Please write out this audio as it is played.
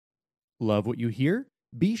Love what you hear?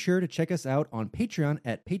 Be sure to check us out on Patreon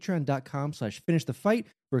at patreon.com/finishthefight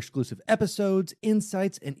for exclusive episodes,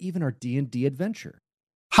 insights, and even our D&D adventure.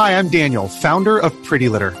 Hi, I'm Daniel, founder of Pretty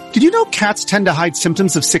Litter. Did you know cats tend to hide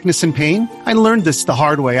symptoms of sickness and pain? I learned this the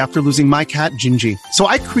hard way after losing my cat, Gingy. So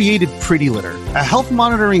I created Pretty Litter, a health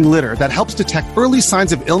monitoring litter that helps detect early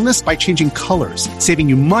signs of illness by changing colors, saving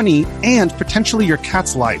you money and potentially your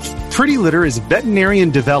cat's life. Pretty Litter is veterinarian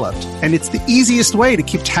developed, and it's the easiest way to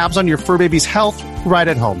keep tabs on your fur baby's health right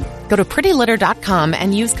at home. Go to prettylitter.com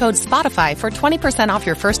and use code SPOTIFY for 20% off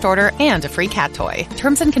your first order and a free cat toy.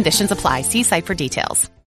 Terms and conditions apply. See site for details.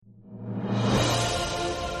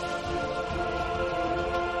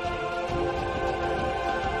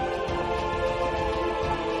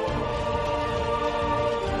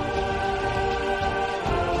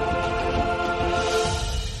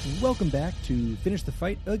 Welcome back to Finish the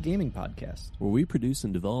Fight, a gaming podcast, where we produce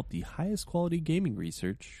and develop the highest quality gaming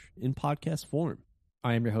research in podcast form.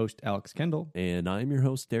 I am your host, Alex Kendall. And I'm your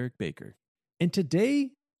host, Derek Baker. And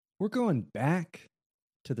today, we're going back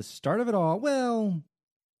to the start of it all. Well,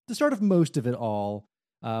 the start of most of it all,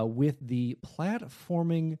 with the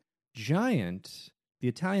platforming giant, the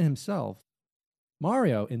Italian himself,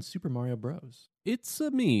 Mario in Super Mario Bros. It's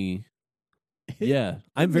me. Yeah,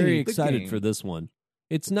 I'm very excited for this one.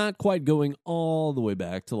 It's not quite going all the way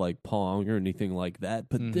back to like Pong or anything like that,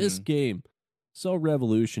 but this game, so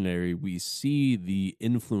revolutionary. We see the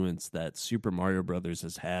influence that Super Mario Brothers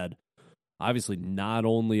has had, obviously not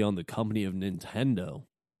only on the company of Nintendo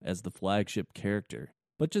as the flagship character,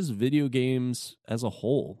 but just video games as a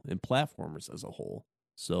whole and platformers as a whole.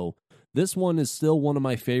 So this one is still one of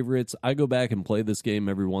my favorites. I go back and play this game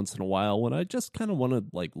every once in a while when I just kind of want to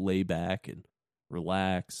like lay back and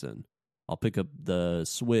relax, and I'll pick up the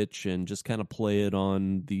Switch and just kind of play it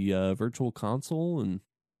on the virtual console and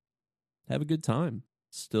have a good time.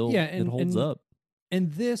 Still, it holds up.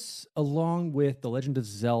 And this, along with The Legend of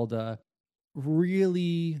Zelda,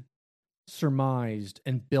 really surmised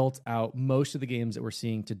and built out most of the games that we're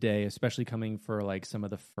seeing today, especially coming for like some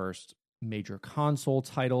of the first major console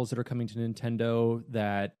titles that are coming to Nintendo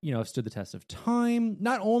that, you know, stood the test of time,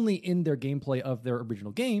 not only in their gameplay of their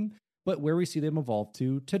original game, but where we see them evolve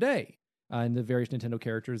to today. And the various Nintendo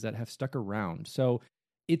characters that have stuck around. So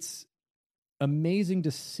it's amazing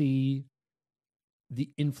to see the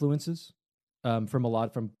influences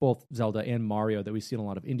from both Zelda and Mario that we see in a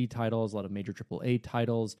lot of indie titles, a lot of major AAA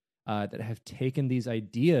titles that have taken these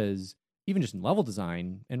ideas, even just in level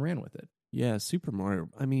design, and ran with it. Yeah, Super Mario,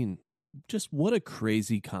 I mean, just what a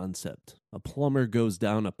crazy concept. A plumber goes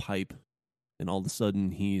down a pipe, and all of a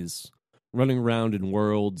sudden he's running around in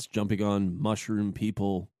worlds, jumping on mushroom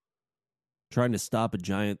people, trying to stop a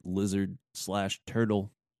giant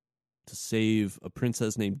lizard/turtle to save a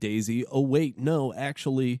princess named Daisy. Oh, wait, no,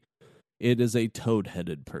 actually, it is a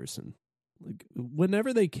toad-headed person. Like,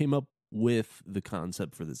 whenever they came up with the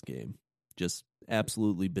concept for this game, just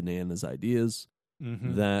absolutely bananas ideas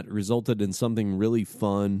that resulted in something really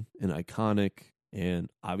fun and iconic, and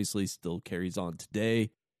obviously still carries on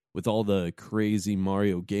today with all the crazy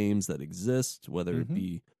Mario games that exist, whether it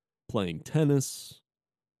be playing tennis,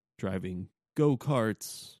 driving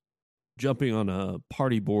go-karts, jumping on a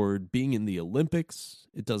party board, being in the Olympics.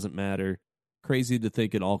 It doesn't matter. Crazy to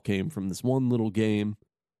think it all came from this one little game,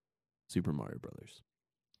 Super Mario Brothers.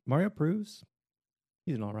 Mario proves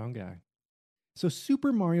he's an all-around guy. So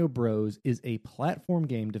Super Mario Bros. Is a platform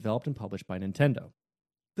game developed and published by Nintendo.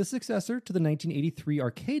 The successor to the 1983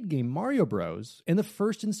 arcade game Mario Bros. And the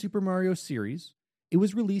first in Super Mario series, it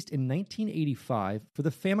was released in 1985 for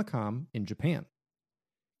the Famicom in Japan.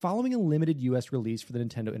 Following a limited US release for the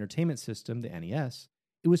Nintendo Entertainment System, the NES,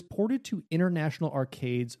 it was ported to international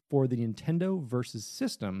arcades for the Nintendo Versus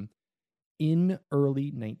System in early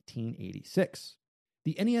 1986.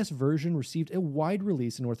 The NES version received a wide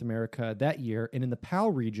release in North America that year and in the PAL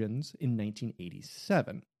regions in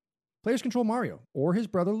 1987. Players control Mario, or his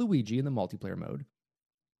brother Luigi in the multiplayer mode,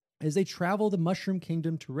 as they travel the Mushroom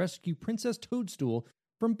Kingdom to rescue Princess Toadstool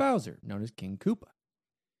from Bowser, known as King Koopa.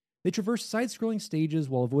 They traverse side-scrolling stages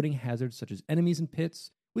while avoiding hazards such as enemies and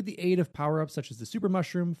pits, with the aid of power-ups such as the Super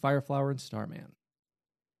Mushroom, Fire Flower, and Starman.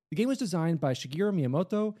 The game was designed by Shigeru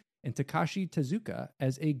Miyamoto and Takashi Tezuka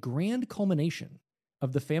as a grand culmination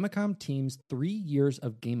of the Famicom team's 3 years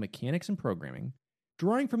of game mechanics and programming,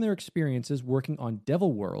 drawing from their experiences working on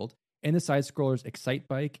Devil World and the side-scrollers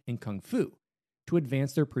Excitebike and Kung Fu, to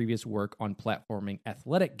advance their previous work on platforming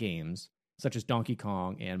athletic games such as Donkey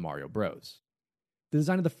Kong and Mario Bros. The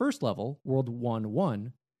design of the first level, World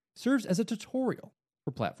 1-1, serves as a tutorial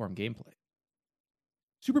for platform gameplay.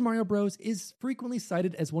 Super Mario Bros. Is frequently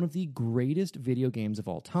cited as one of the greatest video games of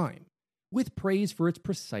all time, with praise for its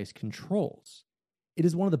precise controls. It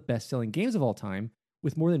is one of the best-selling games of all time,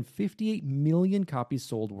 with more than 58 million copies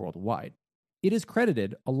sold worldwide. It is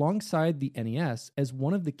credited, alongside the NES, as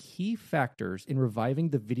one of the key factors in reviving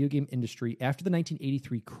the video game industry after the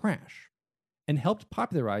 1983 crash, and helped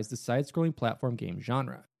popularize the side-scrolling platform game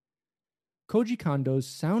genre. Koji Kondo's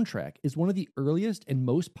soundtrack is one of the earliest and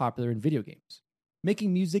most popular in video games,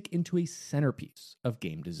 making music into a centerpiece of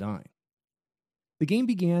game design. The game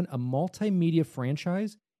began a multimedia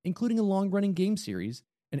franchise, including a long-running game series,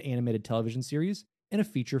 an animated television series, and a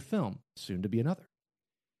feature film, soon to be another.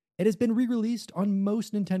 It has been re-released on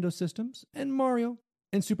most Nintendo systems, and Mario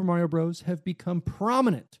and Super Mario Bros. Have become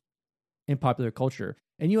prominent in popular culture.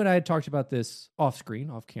 And you and I had talked about this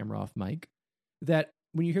off-screen, off-camera, off-mic, that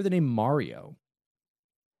when you hear the name Mario,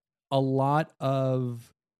 a lot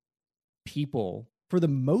of people, for the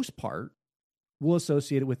most part, will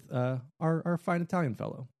associate it with our fine Italian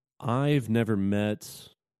fellow. I've never met...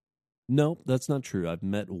 No, that's not true. I've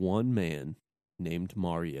met one man named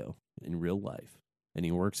Mario in real life. And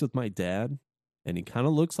he works with my dad, and he kind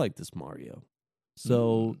of looks like this Mario.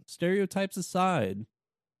 So, stereotypes aside,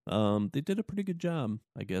 they did a pretty good job,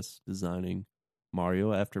 I guess, designing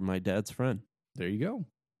Mario after my dad's friend. There you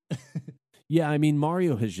go. Yeah, I mean,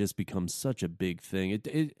 Mario has just become such a big thing.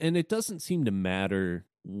 And it doesn't seem to matter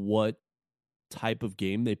what type of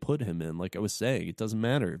game they put him in. Like I was saying, it doesn't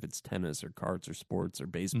matter if it's tennis or cards or sports or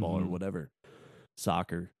baseball or whatever,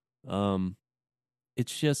 soccer.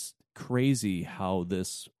 It's just crazy how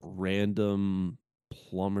this random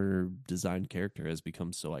plumber designed character has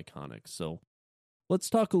become so iconic. So let's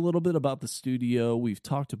talk a little bit about the studio. We've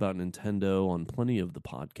talked about Nintendo on plenty of the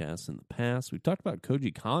podcasts in the past. We've talked about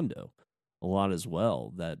Koji Kondo a lot as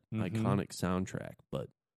well, that iconic soundtrack. But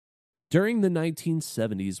during the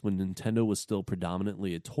 1970s, when Nintendo was still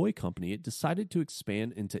predominantly a toy company, it decided to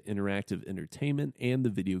expand into interactive entertainment and the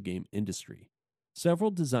video game industry.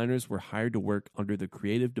 Several designers were hired to work under the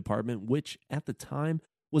creative department, which, at the time,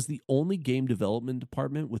 was the only game development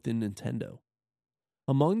department within Nintendo.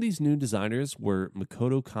 Among these new designers were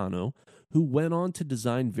Makoto Kano, who went on to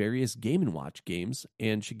design various Game & Watch games,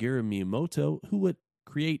 and Shigeru Miyamoto, who would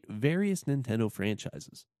create various Nintendo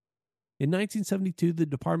franchises. In 1972, the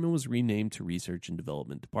department was renamed to Research and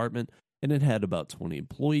Development Department, and it had about 20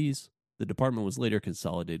 employees. The department was later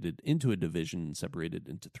consolidated into a division and separated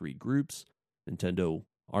into 3 groups: Nintendo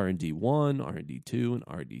R&D 1, R&D 2, and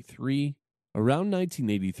R&D 3. Around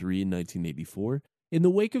 1983 and 1984, in the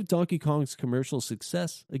wake of Donkey Kong's commercial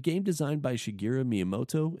success, a game designed by Shigeru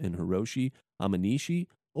Miyamoto and Hiroshi Amanishi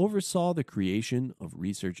oversaw the creation of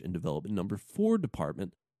Research and Development No. 4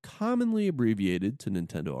 Department, commonly abbreviated to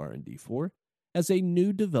Nintendo R&D 4, as a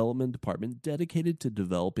new development department dedicated to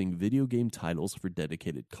developing video game titles for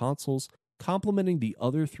dedicated consoles, complementing the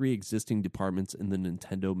other 3 existing departments in the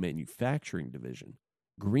Nintendo Manufacturing Division,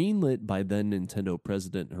 greenlit by then Nintendo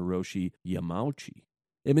President Hiroshi Yamauchi.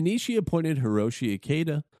 Imanishi appointed Hiroshi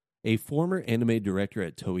Ikeda, a former anime director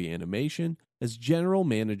at Toei Animation, as general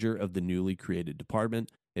manager of the newly created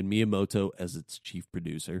department, and Miyamoto as its chief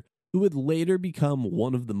producer, who would later become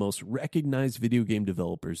one of the most recognized video game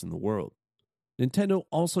developers in the world. Nintendo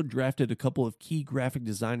also drafted a couple of key graphic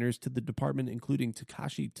designers to the department, including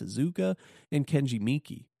Takashi Tezuka and Kenji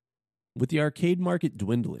Miki. With the arcade market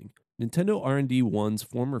dwindling, Nintendo R&D 1's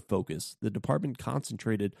former focus, the department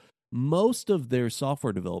concentrated most of their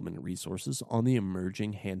software development resources on the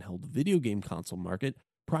emerging handheld video game console market,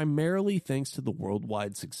 primarily thanks to the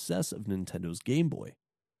worldwide success of Nintendo's Game Boy.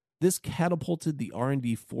 This catapulted the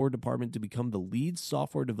R&D 4 department to become the lead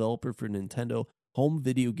software developer for Nintendo home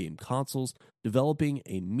video game consoles, developing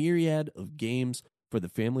a myriad of games for the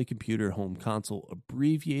family computer home console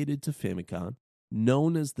abbreviated to Famicom,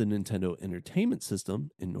 known as the Nintendo Entertainment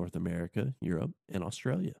System in North America, Europe, and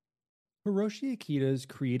Australia. Hiroshi Ikeda's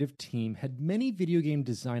creative team had many video game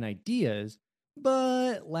design ideas,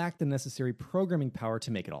 but lacked the necessary programming power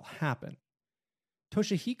to make it all happen.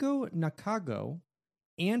 Toshihiko Nakago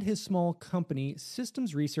and his small company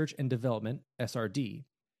Systems Research and Development, SRD,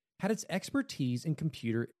 had its expertise in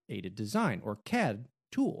computer-aided design, or CAD,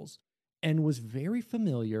 tools, and was very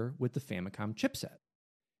familiar with the Famicom chipset,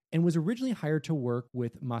 and was originally hired to work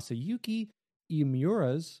with Masayuki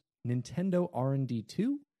Iemura's Nintendo R&D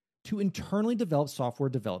 2 to internally develop software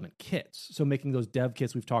development kits, so making those dev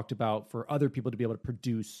kits we've talked about for other people to be able to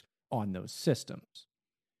produce on those systems.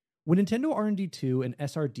 When Nintendo R&D 2 and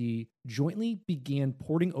SRD jointly began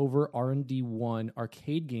porting over R&D 1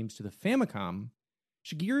 arcade games to the Famicom,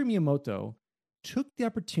 Shigeru Miyamoto took the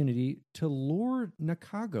opportunity to lure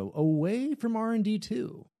Nakago away from R&D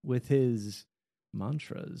 2 with his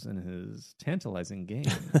mantras and his tantalizing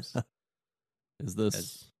games. Is this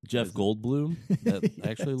As- Jeff as- Goldblum that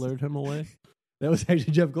actually Yes. lured him away? That was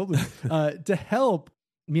actually Jeff Goldblum. To help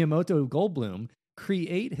Miyamoto Goldblum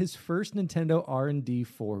create his first Nintendo R&D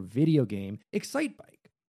 4 video game, Excitebike.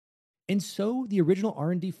 And so the original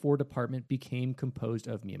R&D 4 department became composed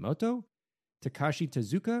of Miyamoto, Takashi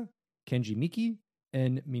Tezuka, Kenji Miki,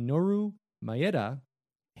 and Minoru Maeda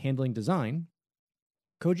handling design,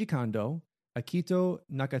 Koji Kondo, Akito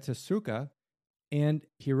Nakatatsuka, and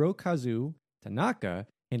Hirokazu Tanaka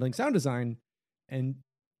handling sound design, and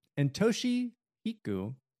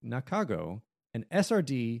Toshihiko Nakago and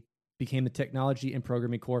SRD became the technology and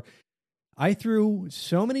programming core. I threw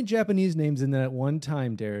so many Japanese names in that at one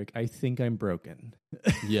time, Derek. I think I'm broken.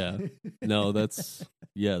 Yeah. No,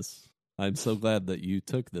 yes. I'm so glad that you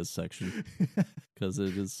took this section because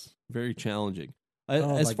it is very challenging.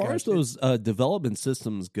 As far as those development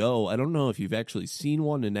systems go, I don't know if you've actually seen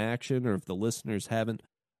one in action or if the listeners haven't.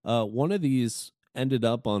 One of these ended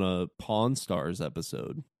up on a Pawn Stars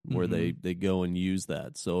episode where they go and use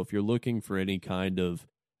that. So if you're looking for any kind of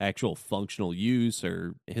actual functional use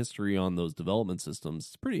or history on those development systems,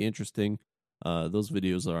 it's pretty interesting. Those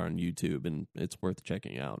videos are on YouTube and it's worth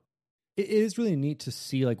checking out. It is really neat to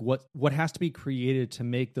see like what has to be created to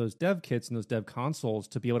make those dev kits and those dev consoles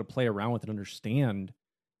to be able to play around with and understand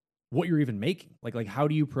what you're even making. Like how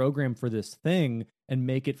do you program for this thing and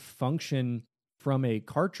make it function from a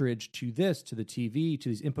cartridge to this, to the TV, to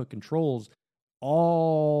these input controls,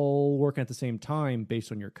 all working at the same time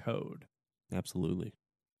based on your code. Absolutely.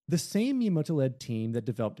 The same Miyamoto-led team that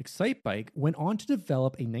developed Excitebike went on to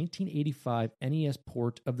develop a 1985 NES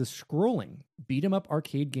port of the scrolling beat-em-up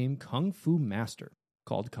arcade game Kung Fu Master,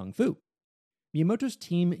 called Kung Fu. Miyamoto's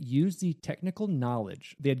team used the technical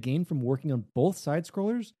knowledge they had gained from working on both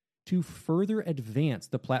side-scrollers to further advance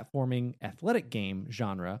the platforming athletic game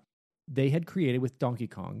genre they had created with Donkey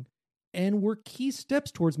Kong, and were key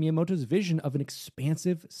steps towards Miyamoto's vision of an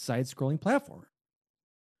expansive side-scrolling platformer.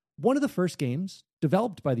 One of the first games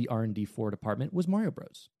developed by the R&D 4 department was Mario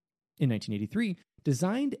Bros. In 1983,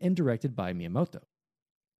 designed and directed by Miyamoto.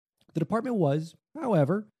 The department was,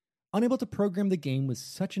 however, unable to program the game with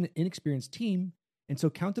such an inexperienced team, and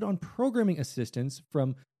so counted on programming assistance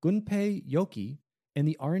from Gunpei Yoki and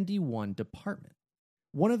the R&D 1 department.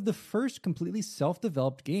 One of the first completely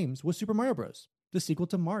self-developed games was Super Mario Bros., the sequel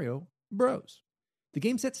to Mario Bros. The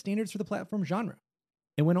game set standards for the platform genre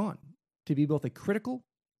and went on to be both a critical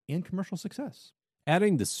and commercial success.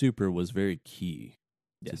 Adding the super was very key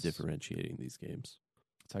Yes. to differentiating these games.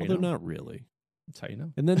 That's how you Although know. not really. That's how you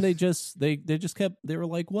know. And then they just they were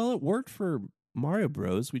like, well, it worked for Mario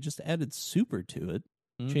Bros. We just added super to it,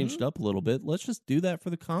 changed up a little bit. Let's just do that for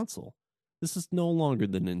the console. This is no longer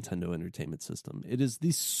the Nintendo Entertainment System. It is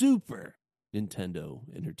the Super Nintendo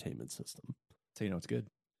Entertainment System. That's how you know it's good.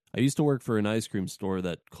 I used to work for an ice cream store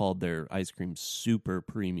that called their ice cream super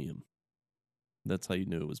premium. That's how you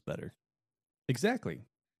knew it was better. Exactly.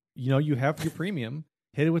 You know, you have your premium,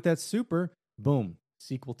 hit it with that super, boom,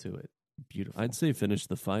 sequel to it. Beautiful. I'd say Finish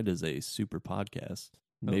the Fight as a super podcast.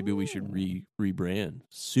 Maybe we should Ooh. rebrand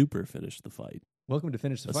Super Finish the Fight. Welcome to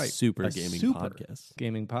Finish the A Fight. super a gaming super podcast.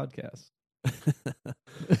 Gaming podcast.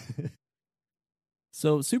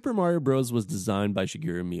 So, Super Mario Bros. Was designed by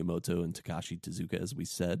Shigeru Miyamoto and Takashi Tezuka, as we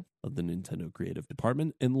said, of the Nintendo Creative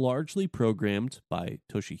Department, and largely programmed by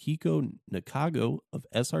Toshihiko Nakago of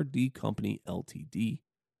SRD Company Ltd.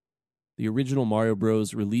 The original Mario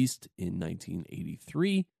Bros. Released in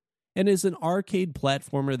 1983 and is an arcade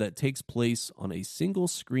platformer that takes place on a single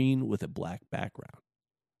screen with a black background.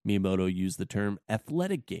 Miyamoto used the term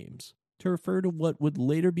athletic games to refer to what would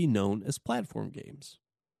later be known as platform games.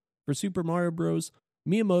 For Super Mario Bros.,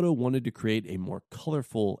 Miyamoto wanted to create a more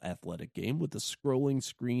colorful athletic game with a scrolling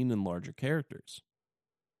screen and larger characters.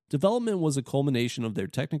 Development was a culmination of their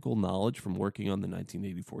technical knowledge from working on the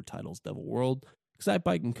 1984 titles Devil World,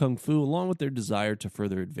 Excitebike, and Kung Fu, along with their desire to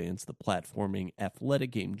further advance the platforming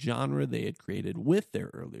athletic game genre they had created with their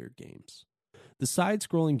earlier games. The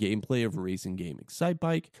side-scrolling gameplay of racing game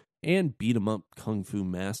Excitebike and beat-em-up Kung Fu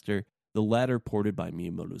Master, the latter ported by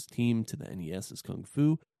Miyamoto's team to the NES as Kung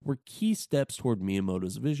Fu, were key steps toward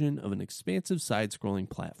Miyamoto's vision of an expansive side-scrolling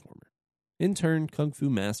platformer. In turn, Kung Fu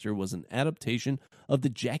Master was an adaptation of the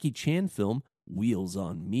Jackie Chan film Wheels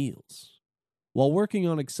on Meals. While working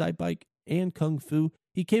on Excitebike and Kung Fu,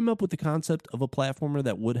 he came up with the concept of a platformer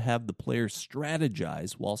that would have the player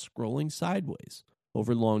strategize while scrolling sideways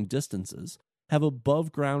over long distances, have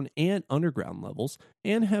above ground and underground levels,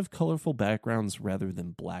 and have colorful backgrounds rather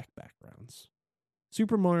than black backgrounds.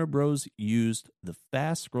 Super Mario Bros. Used the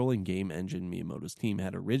fast-scrolling game engine Miyamoto's team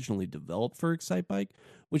had originally developed for Excitebike,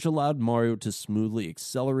 which allowed Mario to smoothly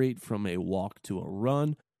accelerate from a walk to a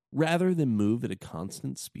run, rather than move at a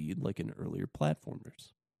constant speed like in earlier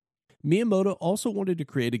platformers. Miyamoto also wanted to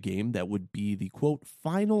create a game that would be the, quote,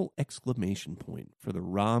 final exclamation point for the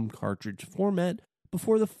ROM cartridge format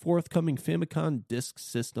before the forthcoming Famicom Disk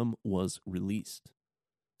System was released.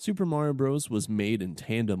 Super Mario Bros. Was made in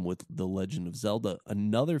tandem with The Legend of Zelda,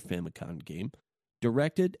 another Famicom game,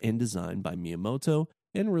 directed and designed by Miyamoto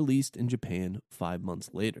and released in Japan 5 months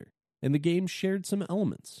later. And the game shared some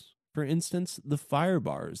elements. For instance, the fire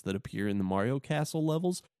bars that appear in the Mario Castle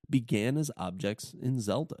levels began as objects in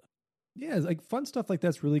Zelda. Yeah, like fun stuff like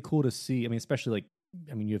that's really cool to see. I mean, especially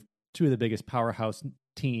you have two of the biggest powerhouse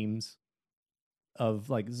teams of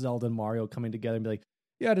like Zelda and Mario coming together and be like,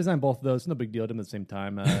 yeah, I designed both of those. No big deal. Did them at the same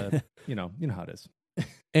time. You know how it is.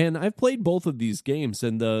 And I've played both of these games,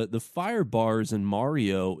 and the fire bars in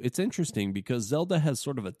Mario, it's interesting because Zelda has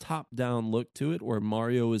sort of a top-down look to it, where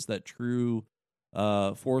Mario is that true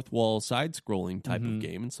fourth wall side-scrolling type of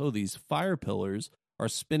game. And so these fire pillars are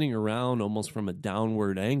spinning around almost from a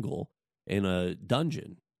downward angle in a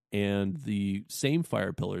dungeon. And the same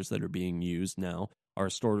fire pillars that are being used now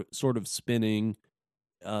are sort of spinning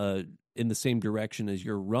in the same direction as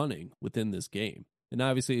you're running within this game. And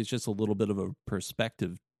obviously it's just a little bit of a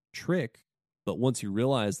perspective trick, but once you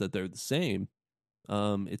realize that they're the same,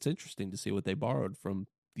 it's interesting to see what they borrowed from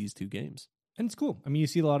these two games. And it's cool. I mean, you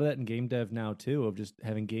see a lot of that in game dev now too, of just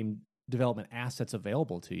having game development assets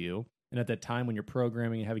available to you. And at that time when you're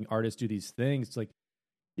programming and having artists do these things, it's like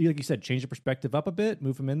you said, change the perspective up a bit,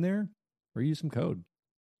 move them in there, or use some code.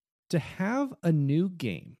 To have a new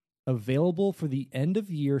game available for the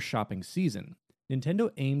end-of-year shopping season, Nintendo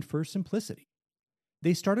aimed for simplicity.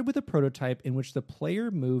 They started with a prototype in which the player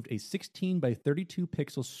moved a 16 by 32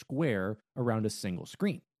 pixel square around a single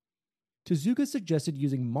screen. Tezuka suggested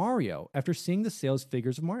using Mario after seeing the sales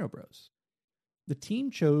figures of Mario Bros. The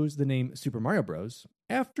team chose the name Super Mario Bros.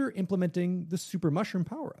 After implementing the Super Mushroom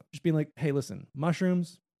power-up. Just being like, hey, listen,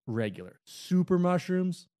 mushrooms, regular. Super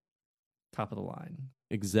mushrooms, top of the line.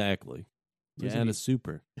 Exactly. Yeah, and a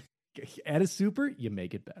super. Add a super, you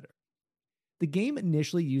make it better. The game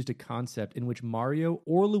initially used a concept in which Mario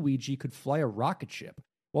or Luigi could fly a rocket ship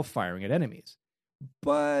while firing at enemies,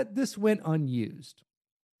 but this went unused.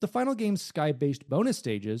 The final game's sky-based bonus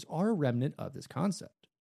stages are a remnant of this concept.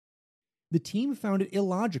 The team found it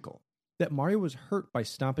illogical that Mario was hurt by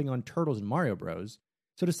stomping on turtles in Mario Bros.,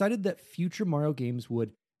 so decided that future Mario games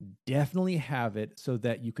would definitely have it so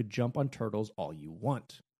that you could jump on turtles all you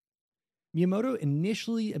want. Miyamoto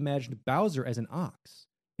initially imagined Bowser as an ox,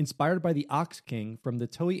 inspired by the Ox King from the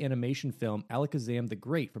Toei animation film Alakazam the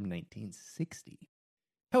Great from 1960.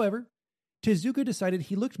 However, Tezuka decided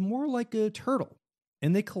he looked more like a turtle,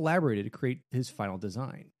 and they collaborated to create his final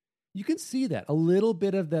design. You can see that, a little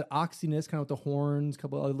bit of that oxiness, kind of with the horns, a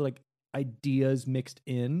couple of like ideas mixed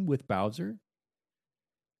in with Bowser.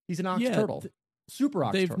 He's an ox turtle. Super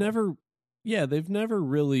ox turtle. They've never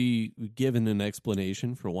really given an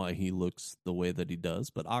explanation for why he looks the way that he does,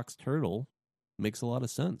 but Ox Turtle makes a lot of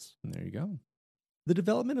sense. There you go. The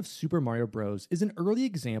development of Super Mario Bros. Is an early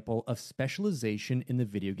example of specialization in the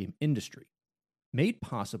video game industry, made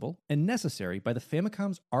possible and necessary by the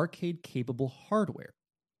Famicom's arcade-capable hardware.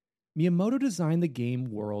 Miyamoto designed the game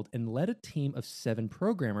world and led a team of 7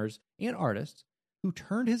 programmers and artists who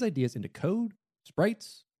turned his ideas into code,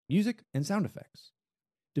 sprites, music, and sound effects.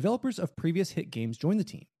 Developers of previous hit games joined the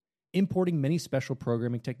team, importing many special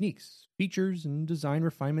programming techniques, features, and design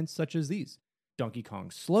refinements such as these: Donkey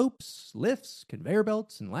Kong's slopes, lifts, conveyor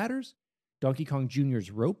belts, and ladders, Donkey Kong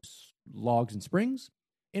Jr.'s ropes, logs, and springs,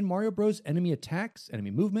 and Mario Bros. Enemy attacks,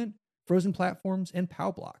 enemy movement, frozen platforms, and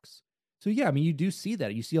POW blocks. So yeah, I mean, you do see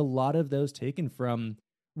that. You see a lot of those taken from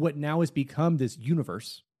what now has become this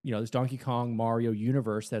universe, this Donkey Kong Mario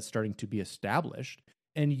universe that's starting to be established,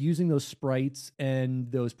 and using those sprites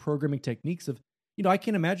and those programming techniques of, I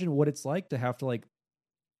can't imagine what it's like to have to like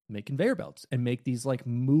make conveyor belts and make these like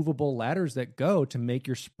movable ladders that go to make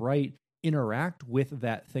your sprite interact with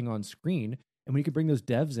that thing on screen. And when you could bring those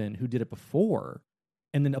devs in who did it before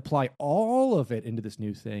and then apply all of it into this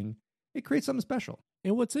new thing, it creates something special.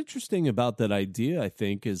 And what's interesting about that idea, I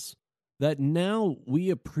think, is that now we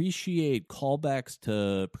appreciate callbacks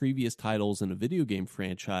to previous titles in a video game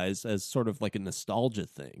franchise as sort of like a nostalgia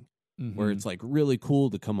thing, where it's like really cool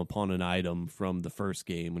to come upon an item from the first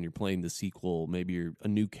game when you're playing the sequel, maybe you're a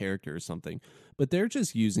new character or something. But they're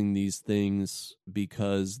just using these things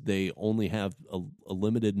because they only have a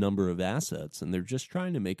limited number of assets, and they're just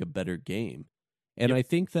trying to make a better game. And I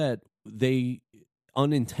think that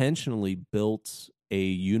unintentionally built a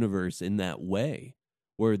universe in that way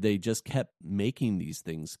where they just kept making these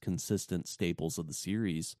things consistent staples of the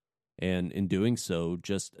series, and in doing so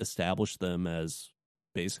just established them as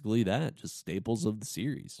basically that, just staples of the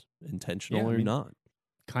series, intentional or not.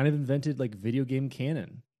 Kind of invented like video game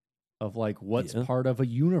canon of like what's Yeah. part of a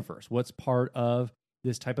universe, what's part of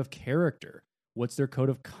this type of character, what's their code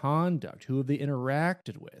of conduct, who have they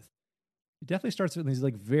interacted with. It definitely starts with these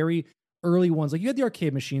like very early ones. Like you had the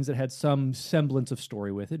arcade machines that had some semblance of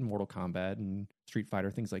story with it, in Mortal Kombat and Street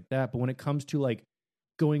Fighter, things like that. But when it comes to like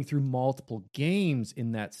going through multiple games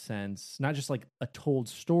in that sense, not just like a told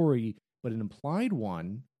story, but an implied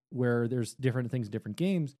one where there's different things in different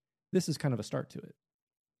games, this is kind of a start to it.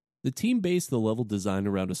 The team based the level design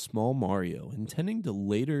around a small Mario, intending to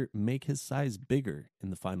later make his size bigger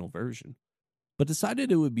in the final version, but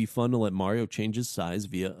decided it would be fun to let Mario change his size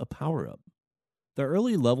via a power-up. The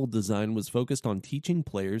early level design was focused on teaching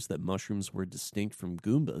players that mushrooms were distinct from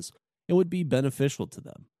Goombas and would be beneficial to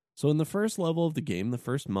them. So in the first level of the game, the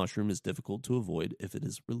first mushroom is difficult to avoid if it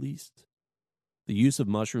is released. The use of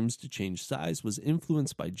mushrooms to change size was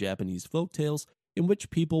influenced by Japanese folktales in which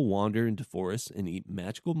people wander into forests and eat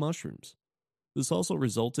magical mushrooms. This also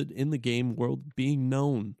resulted in the game world being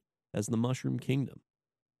known as the Mushroom Kingdom.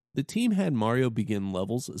 The team had Mario begin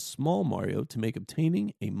levels as small Mario to make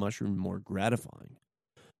obtaining a mushroom more gratifying.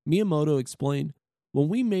 Miyamoto explained, "When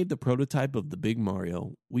we made the prototype of the big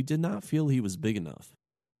Mario, we did not feel he was big enough.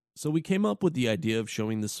 So we came up with the idea of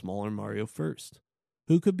showing the smaller Mario first,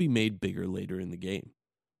 who could be made bigger later in the game.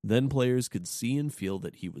 Then players could see and feel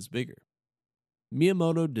that he was bigger."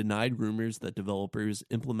 Miyamoto denied rumors that developers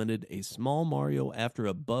implemented a small Mario after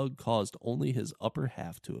a bug caused only his upper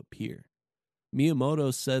half to appear.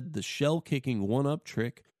 Miyamoto said the shell-kicking one-up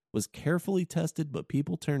trick was carefully tested, but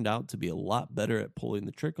people turned out to be a lot better at pulling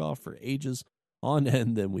the trick off for ages on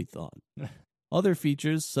end than we thought. Other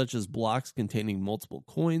features, such as blocks containing multiple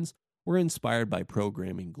coins, were inspired by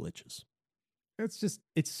programming glitches.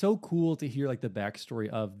 It's so cool to hear like the backstory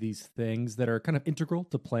of these things that are kind of integral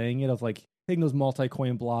to playing it, of like taking those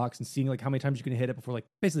multi-coin blocks and seeing like how many times you can hit it before like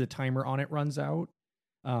basically the timer on it runs out,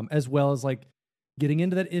 as well as like getting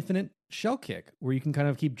into that infinite shell kick where you can kind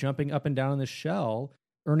of keep jumping up and down on the shell,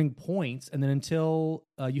 earning points, and then until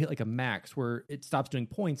you hit like a max where it stops doing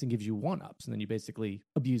points and gives you one-ups, and then you basically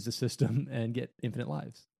abuse the system and get infinite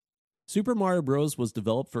lives. Super Mario Bros. Was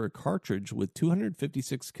developed for a cartridge with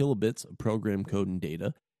 256 kilobits of program code and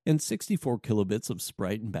data and 64 kilobits of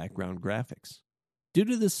sprite and background graphics. Due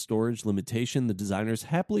to this storage limitation, the designers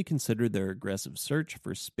happily considered their aggressive search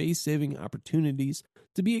for space-saving opportunities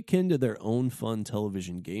to be akin to their own fun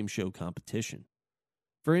television game show competition.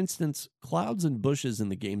 For instance, clouds and bushes in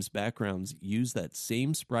the game's backgrounds use that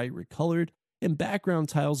same sprite recolored, and background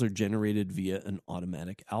tiles are generated via an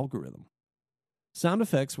automatic algorithm. Sound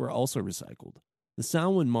effects were also recycled. The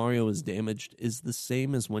sound when Mario is damaged is the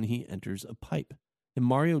same as when he enters a pipe, and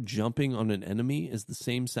Mario jumping on an enemy is the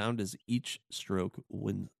same sound as each stroke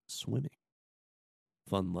when swimming.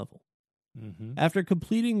 Fun level. Mm-hmm. After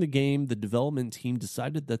completing the game, the development team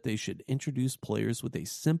decided that they should introduce players with a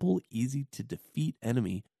simple, easy-to-defeat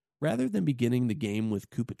enemy rather than beginning the game with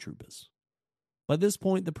Koopa Troopas. By this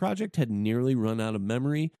point, the project had nearly run out of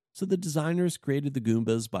memory, so the designers created the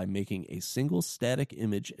Goombas by making a single static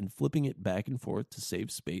image and flipping it back and forth to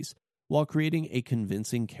save space while creating a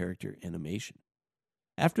convincing character animation.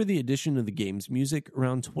 After the addition of the game's music,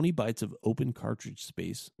 around 20 bytes of open cartridge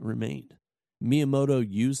space remained. Miyamoto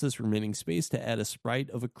used this remaining space to add a sprite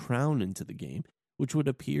of a crown into the game, which would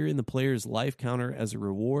appear in the player's life counter as a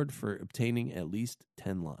reward for obtaining at least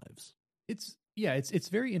 10 lives. It's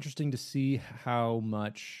very interesting to see how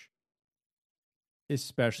much,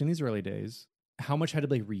 especially in these early days, how much had to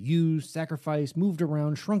be reused, sacrificed, moved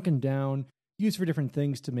around, shrunken down, used for different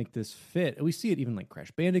things to make this fit. And we see it even like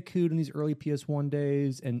Crash Bandicoot in these early PS1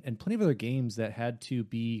 days, and plenty of other games that had to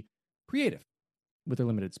be creative with their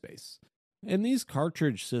limited space. And these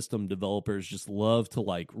cartridge system developers just love to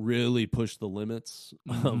like really push the limits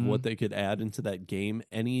of what they could add into that game.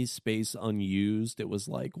 Any space unused, it was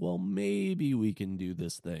like, well, maybe we can do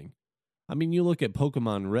this thing. I mean, you look at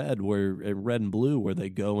Pokemon Red, Red and Blue, where they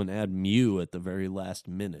go and add Mew at the very last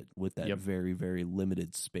minute with that very, very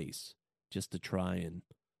limited space, just to try and,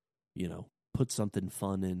 put something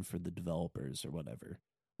fun in for the developers or whatever.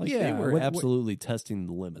 Like they were absolutely testing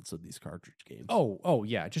the limits of these cartridge games. Oh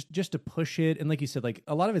yeah, just to push it. And like you said, like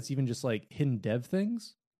a lot of it's even just like hidden dev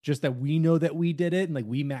things, just that we know that we did it and like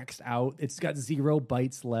we maxed out. It's got 0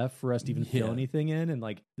 bytes left for us to even fill anything in, and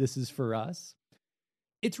like this is for us.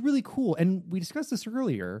 It's really cool. And we discussed this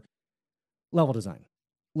earlier. Level design.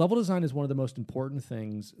 Level design is one of the most important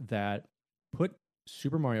things that put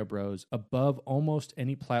Super Mario Bros. Above almost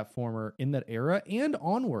any platformer in that era and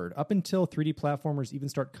onward, up until 3D platformers even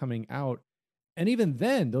start coming out. And even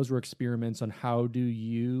then, those were experiments on how do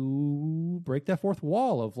you break that fourth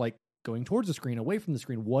wall of like going towards the screen, away from the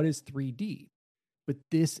screen. What is 3D? But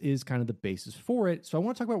this is kind of the basis for it. So I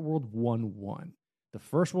want to talk about World 1-1. The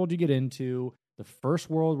first world you get into, the first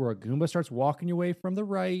world where a Goomba starts walking your way from the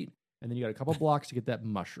right, and then you got a couple blocks to get that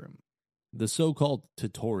mushroom. The so-called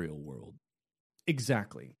tutorial world.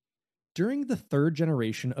 Exactly. During the third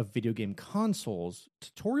generation of video game consoles,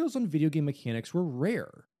 tutorials on video game mechanics were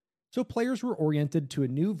rare, so players were oriented to a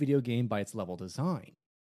new video game by its level design.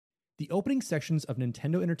 The opening sections of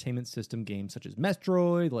Nintendo Entertainment System games such as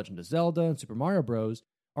Metroid, The Legend of Zelda, and Super Mario Bros.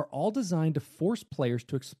 Are all designed to force players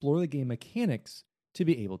to explore the game mechanics to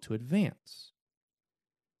be able to advance.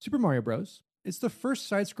 Super Mario Bros. Is the first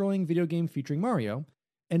side-scrolling video game featuring Mario,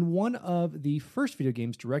 and one of the first video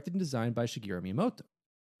games directed and designed by Shigeru Miyamoto.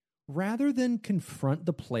 Rather than confront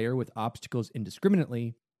the player with obstacles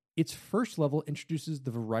indiscriminately, its first level introduces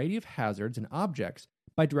the variety of hazards and objects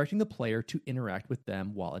by directing the player to interact with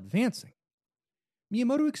them while advancing.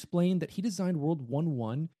 Miyamoto explained that he designed World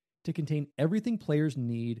 1-1 to contain everything players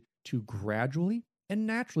need to gradually and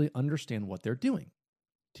naturally understand what they're doing,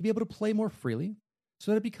 to be able to play more freely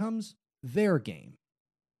so that it becomes their game.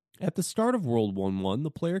 At the start of World 1-1,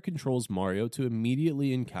 the player controls Mario to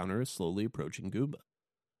immediately encounter a slowly approaching Goomba.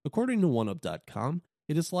 According to OneUp.com,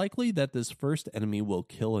 it is likely that this first enemy will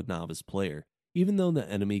kill a novice player, even though the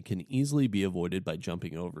enemy can easily be avoided by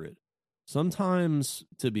jumping over it. Sometimes,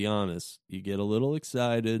 to be honest, you get a little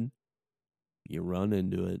excited, you run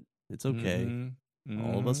into it. It's okay. Mm-hmm.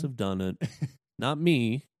 All of us have done it. Not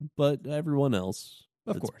me, but everyone else.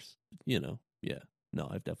 Of course. No,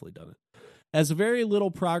 I've definitely done it. As very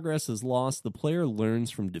little progress is lost, the player learns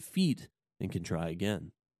from defeat and can try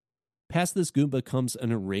again. Past this Goomba comes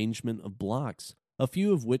an arrangement of blocks, a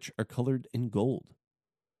few of which are colored in gold.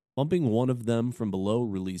 Bumping one of them from below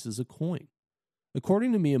releases a coin.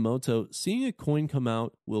 According to Miyamoto, seeing a coin come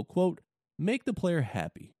out will, quote, make the player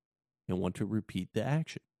happy and want to repeat the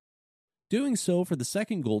action. Doing so for the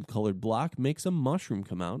second gold-colored block makes a mushroom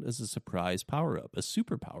come out as a surprise power-up, a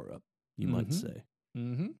super power-up, you might say.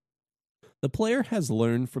 Mm-hmm. The player has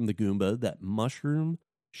learned from the Goomba that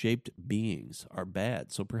mushroom-shaped beings are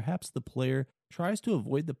bad, so perhaps the player tries to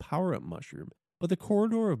avoid the power-up mushroom, but the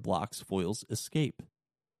corridor of blocks foils escape.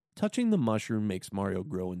 Touching the mushroom makes Mario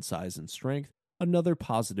grow in size and strength, another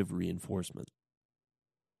positive reinforcement.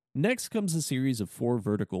 Next comes a series of 4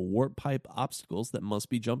 vertical warp pipe obstacles that must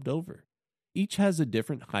be jumped over. Each has a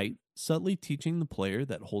different height, subtly teaching the player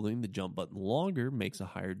that holding the jump button longer makes a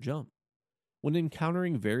higher jump. When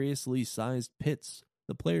encountering variously sized pits,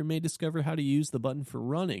 the player may discover how to use the button for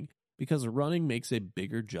running, because running makes a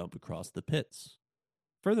bigger jump across the pits.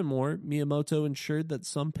 Furthermore, Miyamoto ensured that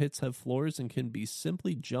some pits have floors and can be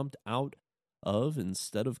simply jumped out of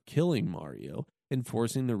instead of killing Mario,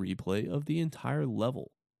 enforcing the replay of the entire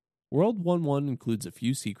level. World 1-1 includes a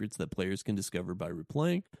few secrets that players can discover by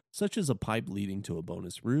replaying, such as a pipe leading to a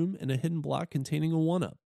bonus room and a hidden block containing a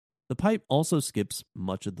 1-up. The pipe also skips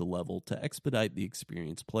much of the level to expedite the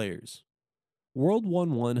experienced players. World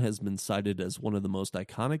 1-1 has been cited as one of the most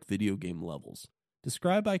iconic video game levels,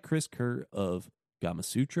 described by Chris Kerr of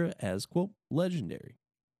Gamasutra as, quote, legendary.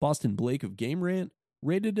 Boston Blake of Game Rant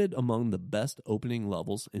rated it among the best opening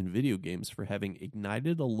levels in video games for having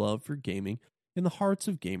ignited a love for gaming in the hearts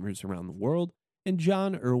of gamers around the world, and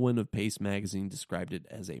John Irwin of Pace Magazine described it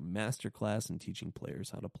as a masterclass in teaching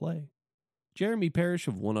players how to play. Jeremy Parrish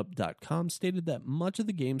of OneUp.com stated that much of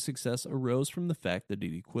the game's success arose from the fact that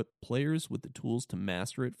it equipped players with the tools to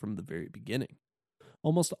master it from the very beginning.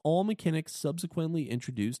 Almost all mechanics subsequently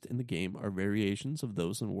introduced in the game are variations of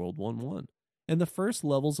those in World 1-1, and the first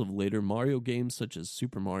levels of later Mario games such as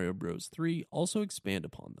Super Mario Bros. 3 also expand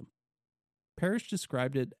upon them. Parrish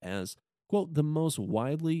described it as, quote, the most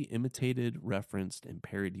widely imitated, referenced, and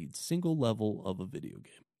parodied single level of a video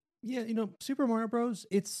game. Yeah, Super Mario Bros.,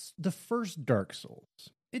 it's the first Dark Souls.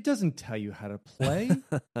 It doesn't tell you how to play.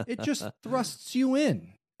 It just thrusts you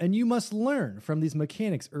in, and you must learn from these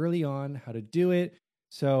mechanics early on how to do it.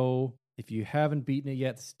 So if you haven't beaten it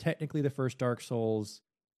yet, it's technically the first Dark Souls.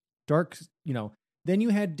 Then you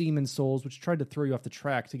had Demon Souls, which tried to throw you off the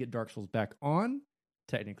track to get Dark Souls back on.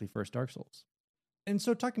 Technically first Dark Souls. And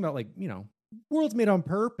so talking about worlds made on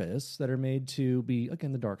purpose that are made to be,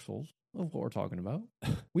 again, the Dark Souls of what we're talking about.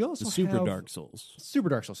 We also the Super have Dark Souls. Super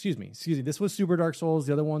Dark Souls, excuse me. This was Super Dark Souls.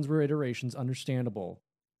 The other ones were iterations. Understandable.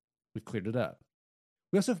 We've cleared it up.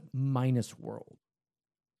 We also have Minus World.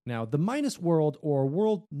 Now, the minus world, or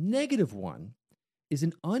world -1, is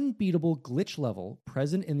an unbeatable glitch level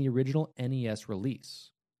present in the original NES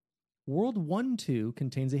release. World 1-2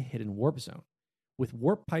 contains a hidden warp zone, with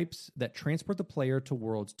warp pipes that transport the player to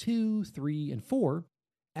worlds 2, 3, and 4,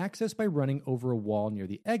 accessed by running over a wall near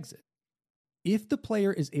the exit. If the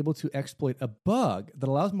player is able to exploit a bug that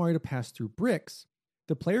allows Mario to pass through bricks,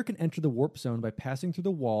 the player can enter the warp zone by passing through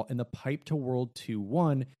the wall, and the pipe to world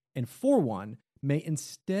 2-1 and 4-1 may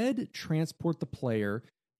instead transport the player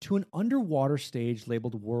to an underwater stage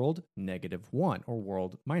labeled world -1 or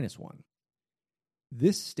world -1.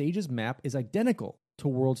 This stage's map is identical to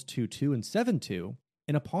worlds 2-2 and 7-2,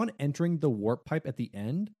 and upon entering the warp pipe at the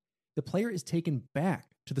end, the player is taken back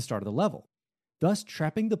to the start of the level, thus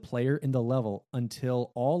trapping the player in the level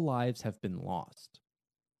until all lives have been lost.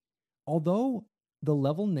 Although the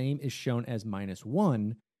level name is shown as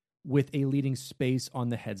 -1 with a leading space on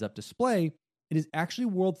the heads-up display, it is actually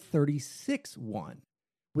world 36-1,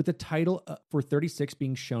 with the title for 36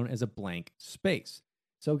 being shown as a blank space.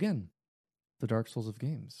 So again, the Dark Souls of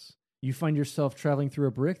games. You find yourself traveling through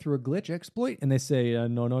a brick, through a glitch exploit, and they say,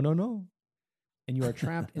 no, no, no, no. And you are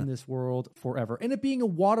trapped in this world forever. And it being a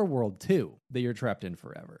water world, too, that you're trapped in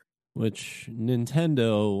forever. Which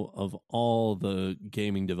Nintendo, of all the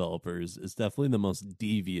gaming developers, is definitely the most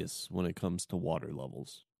devious when it comes to water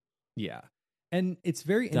levels. Yeah. And it's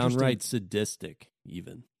very interesting. Downright sadistic,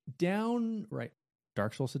 even. Downright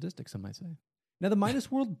Dark Souls sadistic, some might say. Now, the minus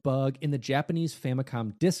world bug in the Japanese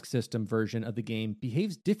Famicom Disk System version of the game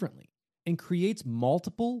behaves differently and creates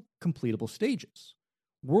multiple completable stages.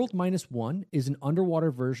 World -1 is an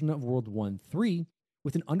underwater version of World 1-3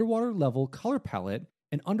 with an underwater level color palette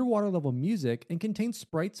and underwater level music, and contains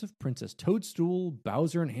sprites of Princess Toadstool,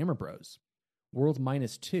 Bowser, and Hammer Bros. World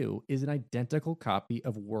 -2 is an identical copy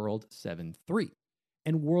of World 7-3,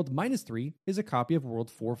 and World -3 is a copy of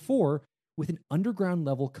World 4-4 with an underground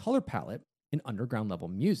level color palette and underground level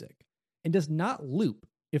music, and does not loop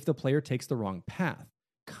if the player takes the wrong path,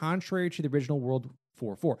 contrary to the original World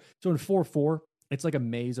 4-4. So in 4-4, it's like a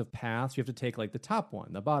maze of paths. You have to take like the top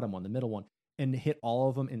one, the bottom one, the middle one, and hit all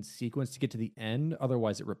of them in sequence to get to the end.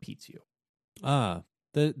 Otherwise, it repeats you.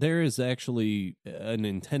 There is actually an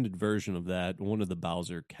intended version of that. One of the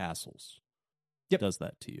Bowser castles does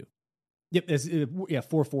that to you. Yep,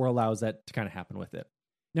 4-4 allows that to kind of happen with it.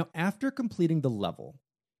 Now, after completing the level,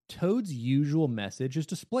 Toad's usual message is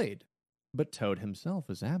displayed, but Toad himself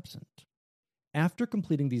is absent. After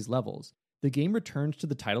completing these levels, the game returns to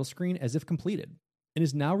the title screen as if completed, and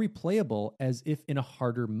is now replayable as if in a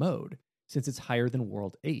harder mode, since it's higher than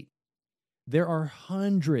World 8. There are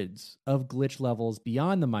hundreds of glitch levels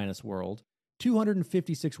beyond the minus world.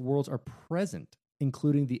 256 worlds are present,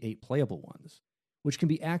 including the 8 playable ones, which can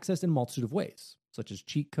be accessed in a multitude of ways, such as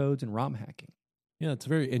cheat codes and ROM hacking. Yeah, it's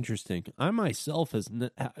very interesting. I myself,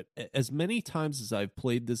 as many times as I've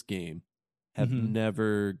played this game, have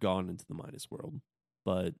never gone into the minus world.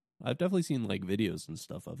 But I've definitely seen like videos and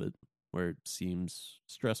stuff of it where it seems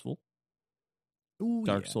stressful. Ooh,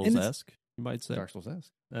 Dark Souls-esque, you might say. Dark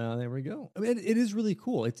Souls-esque. There we go. I mean, it is really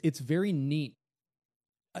cool. It's very neat.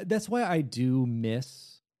 That's why I do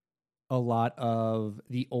miss a lot of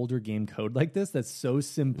the older game code like this. That's so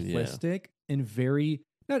simplistic and very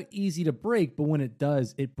not easy to break, but when it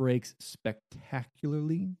does, it breaks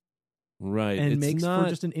spectacularly. Right. And makes for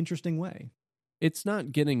just an interesting way. It's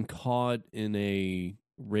not getting caught in a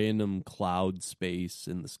random cloud space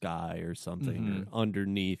in the sky or something, or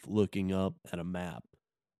underneath looking up at a map,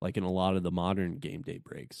 like in a lot of the modern game day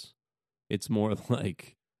breaks. It's more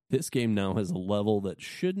like this game now has a level that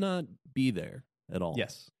should not be there at all.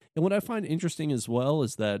 Yes. And what I find interesting as well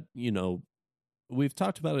is that, we've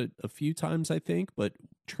talked about it a few times, I think, but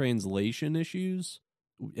translation issues,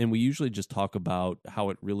 and we usually just talk about how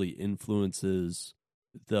it really influences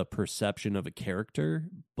the perception of a character,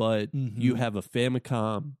 but you have a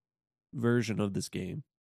Famicom version of this game,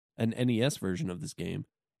 an NES version of this game,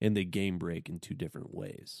 and they game break in 2 different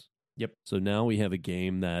ways. Yep. So now we have a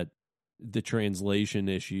game that the translation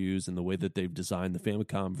issues and the way that they've designed the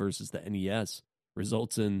Famicom versus the NES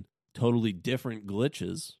results in totally different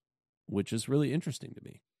glitches, which is really interesting to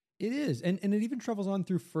me. It is, and it even travels on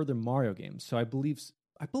through further Mario games. So I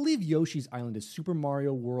believe Yoshi's Island is Super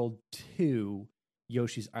Mario World 2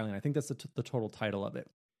 Yoshi's Island. I think that's the total title of it.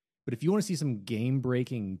 But if you want to see some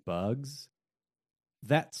game-breaking bugs,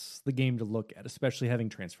 that's the game to look at, especially having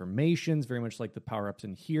transformations, very much like the power-ups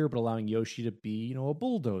in here, but allowing Yoshi to be, a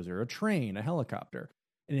bulldozer, a train, a helicopter,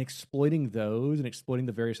 and exploiting those and exploiting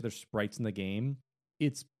the various other sprites in the game.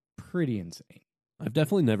 It's pretty insane. I've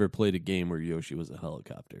definitely never played a game where Yoshi was a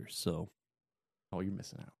helicopter, so... Oh, you're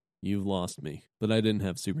missing out. You've lost me. But I didn't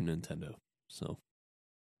have Super Nintendo. So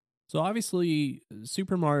obviously,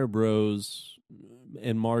 Super Mario Bros.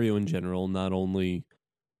 And Mario in general, not only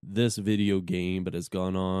this video game, but has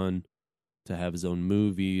gone on to have his own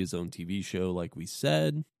movie, his own TV show, like we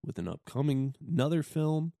said, with an upcoming another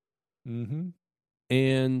film. Mm-hmm.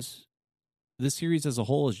 And this series as a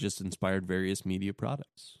whole has just inspired various media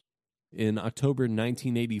products. In October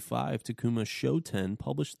 1985, Takuma Shoten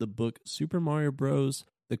published the book Super Mario Bros.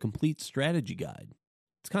 The Complete Strategy Guide.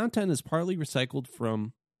 Its content is partly recycled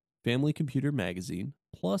from Family Computer magazine,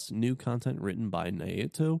 plus new content written by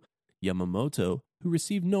Naoto Yamamoto, who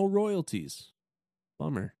received no royalties.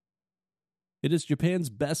 Bummer. It is Japan's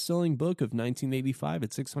best-selling book of 1985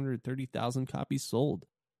 at 630,000 copies sold.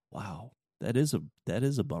 Wow, that is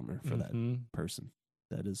a bummer for that person.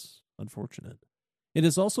 That is unfortunate. It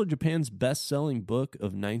is also Japan's best-selling book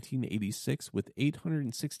of 1986 with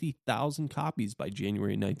 860,000 copies by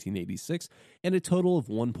January 1986 and a total of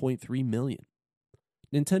 1.3 million.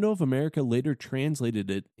 Nintendo of America later translated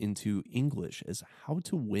it into English as How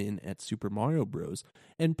to Win at Super Mario Bros.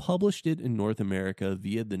 And published it in North America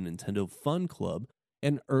via the Nintendo Fun Club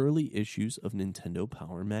and early issues of Nintendo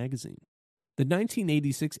Power magazine. The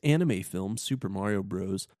 1986 anime film Super Mario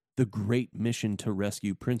Bros. The Great Mission to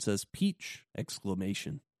Rescue Princess Peach!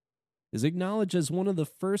 Is acknowledged as one of the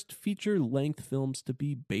first feature-length films to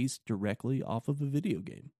be based directly off of a video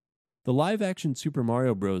game. The live-action Super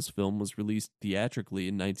Mario Bros. Film was released theatrically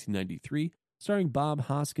in 1993, starring Bob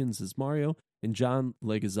Hoskins as Mario and John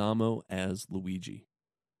Leguizamo as Luigi.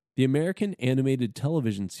 The American animated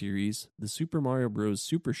television series, The Super Mario Bros.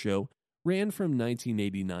 Super Show, ran from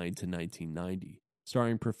 1989 to 1990,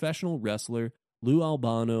 starring professional wrestler Lou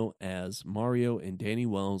Albano as Mario and Danny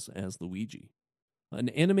Wells as Luigi. An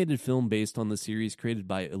animated film based on the series created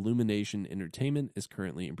by Illumination Entertainment is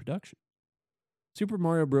currently in production. Super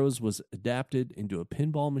Mario Bros. Was adapted into a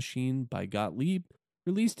pinball machine by Gottlieb,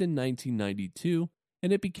 released in 1992,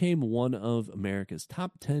 and it became one of America's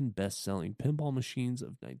top 10 best-selling pinball machines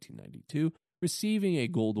of 1992, receiving a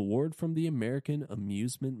gold award from the American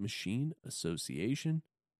Amusement Machine Association,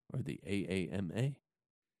 or the AAMA.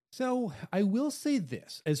 So I will say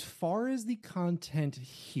this, as far as the content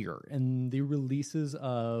here and the releases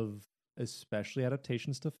of especially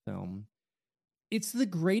adaptations to film, it's the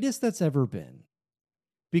greatest that's ever been.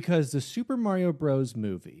 Because the Super Mario Bros.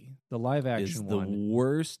 Movie, the live action one, is the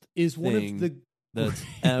worst is one of the that's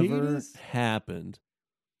ever happened.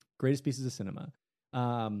 Greatest pieces of cinema.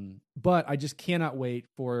 But I just cannot wait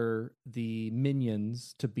for the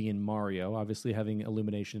Minions to be in Mario, obviously having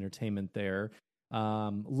Illumination Entertainment there.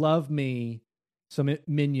 Love me some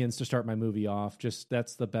Minions to start my movie off. Just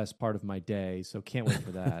that's the best part of my day, so can't wait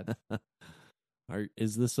for that.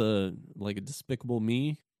 Is this a Despicable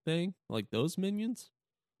Me thing? Like those Minions?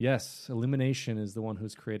 Yes, Illumination is the one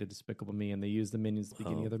who's created Despicable Me, and they use the Minions at the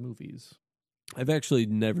beginning of their movies. I've actually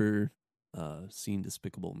never seen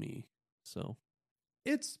Despicable Me, so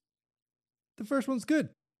the first one's good.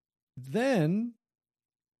 Then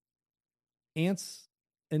ants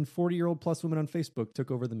and 40-year-old plus women on Facebook took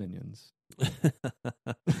over the Minions.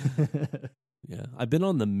 Yeah, I've been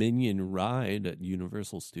on the Minion ride at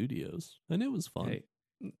Universal Studios, and it was fun. Hey,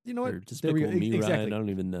 you know what? Or Despicable Me exactly. ride, I don't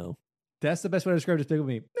even know. That's the best way to describe Despicable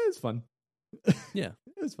Me. It's fun. Yeah.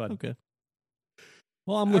 It was fun. Okay.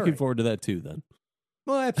 Well, I'm looking forward to that too, then.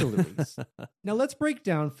 Well, absolutely. Now, let's break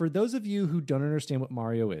down, for those of you who don't understand what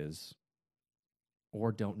Mario is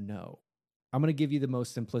or don't know, I'm going to give you the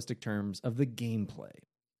most simplistic terms of the gameplay.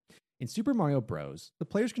 In Super Mario Bros., the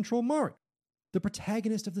players control Mario, the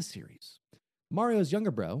protagonist of the series. Mario's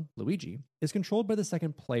younger bro, Luigi, is controlled by the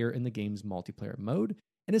second player in the game's multiplayer mode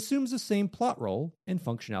and assumes the same plot role and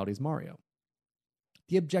functionality as Mario.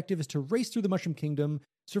 The objective is to race through the Mushroom Kingdom,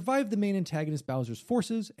 survive the main antagonist Bowser's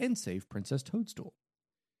forces, and save Princess Toadstool.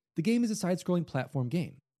 The game is a side-scrolling platform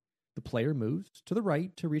game. The player moves to the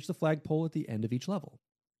right to reach the flagpole at the end of each level.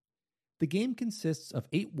 The game consists of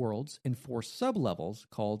 8 worlds and 4 sub-levels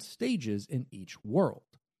called stages in each world.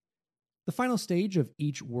 The final stage of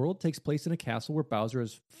each world takes place in a castle where Bowser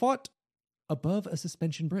is fought above a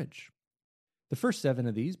suspension bridge. The first 7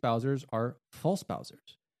 of these Bowsers are false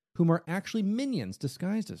Bowsers, whom are actually minions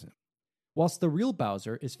disguised as him, whilst the real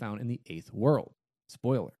Bowser is found in the 8th world.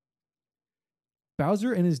 Spoiler.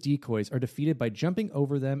 Bowser and his decoys are defeated by jumping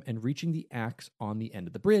over them and reaching the axe on the end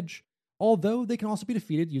of the bridge, although they can also be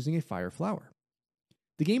defeated using a fire flower.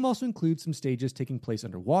 The game also includes some stages taking place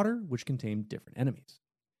underwater, which contain different enemies.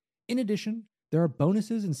 In addition, there are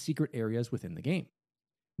bonuses and secret areas within the game.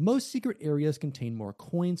 Most secret areas contain more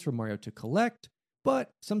coins for Mario to collect,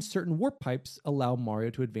 But some certain warp pipes allow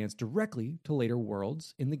Mario to advance directly to later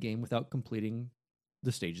worlds in the game without completing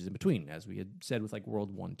the stages in between, as we had said with like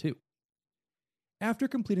World 1, 2. After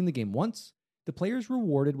completing the game once, the player is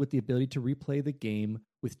rewarded with the ability to replay the game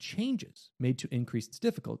with changes made to increase its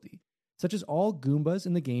difficulty, such as all Goombas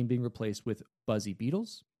in the game being replaced with Buzzy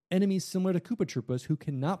Beetles, enemies similar to Koopa Troopas who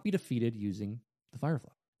cannot be defeated using the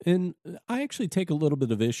Firefly. And I actually take a little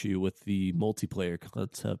bit of issue with the multiplayer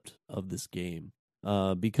concept of this game.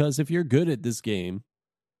 Because if you're good at this game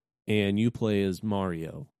and you play as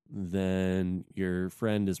Mario, then your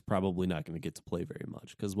friend is probably not going to get to play very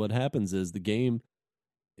much. Because what happens is the game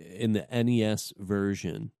in the NES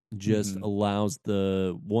version just allows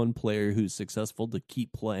the one player who's successful to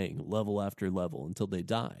keep playing level after level until they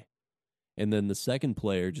die. And then the second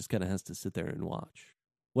player just kind of has to sit there and watch.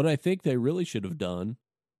 What I think they really should have done,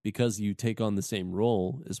 because you take on the same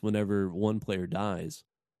role, is whenever one player dies,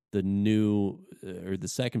 the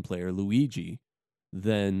second player, Luigi,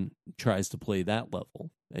 then tries to play that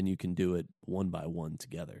level, and you can do it one by one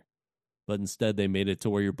together. But instead, they made it to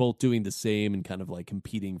where you're both doing the same and kind of like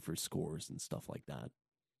competing for scores and stuff like that.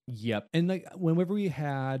 Yep. And like whenever we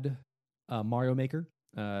had Mario Maker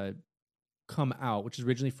come out, which is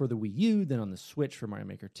originally for the Wii U, then on the Switch for Mario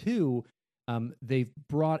Maker 2, they've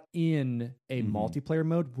brought in a multiplayer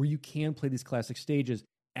mode where you can play these classic stages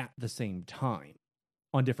at the same time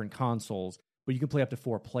on different consoles, but you can play up to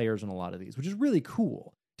 4 players on a lot of these, which is really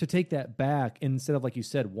cool to take that back instead of, like you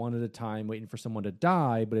said, one at a time waiting for someone to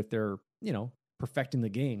die. But if they're, perfecting the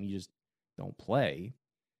game, you just don't play.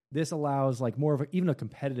 This allows like more of even a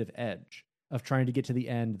competitive edge of trying to get to the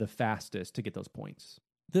end the fastest to get those points.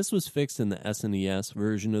 This was fixed in the SNES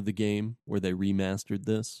version of the game where they remastered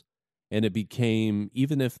this. And it became,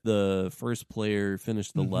 even if the first player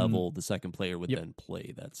finished the level, the second player would then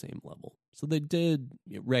play that same level. So they did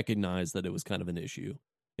recognize that it was kind of an issue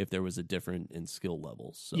if there was a difference in skill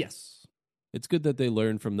levels. So yes. It's good that they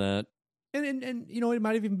learned from that. And it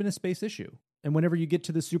might have even been a space issue. And whenever you get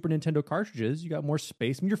to the Super Nintendo cartridges, you got more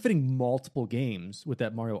space. I mean, you're fitting multiple games with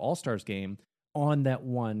that Mario All-Stars game on that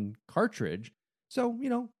one cartridge. So,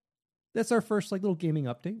 that's our first like little gaming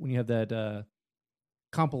update when you have that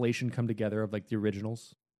compilation come together of like the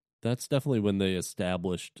originals. That's definitely when they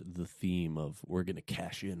established the theme of we're going to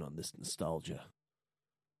cash in on this nostalgia.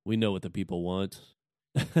 We know what the people want.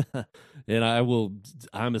 And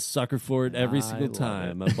I'm a sucker for it every single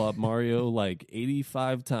time. I bought Mario like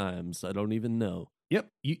 85 times. I don't even know. Yep.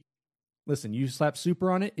 You slap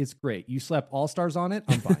Super on it, it's great. You slap All-Stars on it,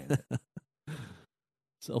 I'm buying it.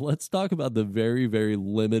 So let's talk about the very, very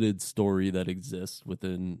limited story that exists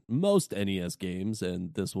within most NES games,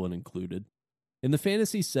 and this one included. In the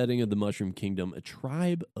fantasy setting of the Mushroom Kingdom, a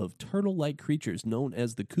tribe of turtle-like creatures known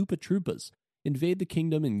as the Koopa Troopas invade the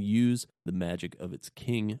kingdom and use the magic of its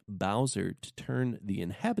king, Bowser, to turn the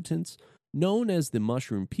inhabitants, known as the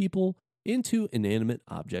Mushroom People, into inanimate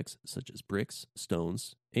objects such as bricks,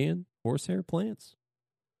 stones, and horsehair plants.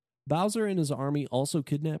 Bowser and his army also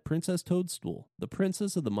kidnap Princess Toadstool, the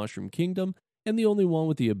princess of the Mushroom Kingdom, and the only one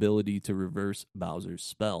with the ability to reverse Bowser's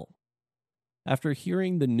spell. After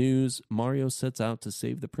hearing the news, Mario sets out to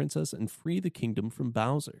save the princess and free the kingdom from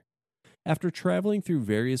Bowser. After traveling through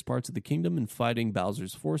various parts of the kingdom and fighting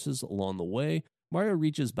Bowser's forces along the way, Mario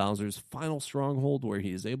reaches Bowser's final stronghold where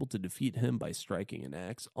he is able to defeat him by striking an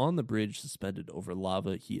axe on the bridge suspended over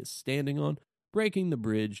lava he is standing on, breaking the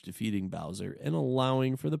bridge, defeating Bowser, and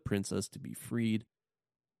allowing for the princess to be freed,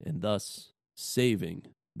 and thus saving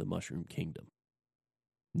the Mushroom Kingdom.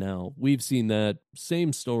 Now, we've seen that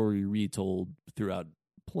same story retold throughout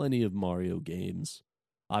plenty of Mario games.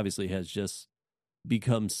 Obviously, has just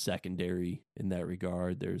become secondary in that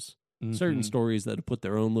regard. There's certain stories that have put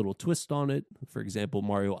their own little twist on it. For example,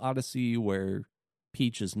 Mario Odyssey, where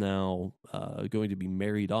Peach is now going to be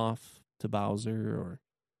married off to Bowser or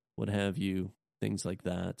what have you. Things like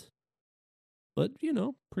that. But,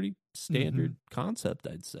 pretty standard concept,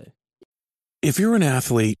 I'd say. If you're an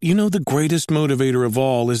athlete, you know the greatest motivator of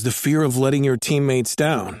all is the fear of letting your teammates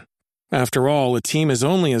down. After all, a team is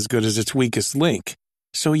only as good as its weakest link.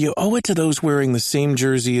 So you owe it to those wearing the same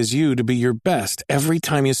jersey as you to be your best every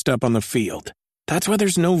time you step on the field. That's why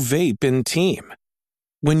there's no vape in team.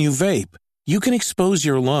 When you vape, you can expose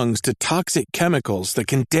your lungs to toxic chemicals that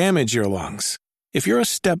can damage your lungs. If you're a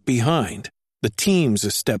step behind, the team's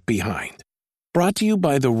a step behind. Brought to you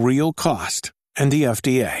by The Real Cost and the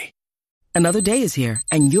FDA. Another day is here,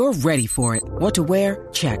 and you're ready for it. What to wear?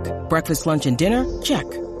 Check. Breakfast, lunch, and dinner? Check.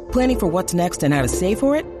 Planning for what's next and how to save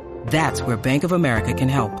for it? That's where Bank of America can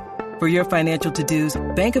help. For your financial to-dos,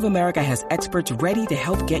 Bank of America has experts ready to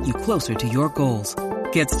help get you closer to your goals.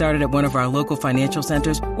 Get started at one of our local financial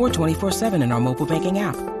centers or 24/7 in our mobile banking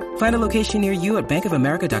app. Find a location near you at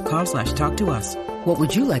bankofamerica.com/talktous. What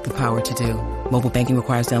would you like the power to do? Mobile banking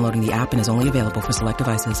requires downloading the app and is only available for select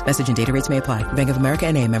devices. Message and data rates may apply. Bank of America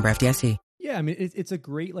NA, member FDIC. Yeah, I mean, it's a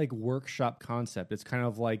great like workshop concept. It's kind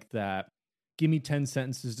of like that. Give me 10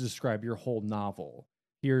 sentences to describe your whole novel.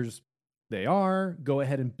 Here's they are. Go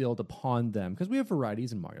ahead and build upon them, because we have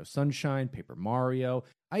varieties in Mario Sunshine, Paper Mario,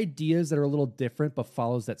 ideas that are a little different but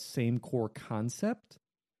follows that same core concept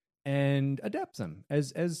and adapts them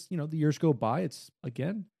as you know the years go by. It's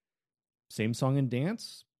again same song and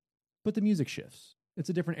dance, but the music shifts. It's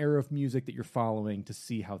a different era of music that you're following to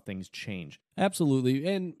see how things change. Absolutely.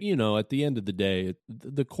 And, you know, at the end of the day,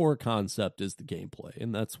 the core concept is the gameplay,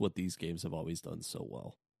 and that's what these games have always done so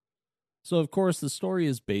well. So, of course, the story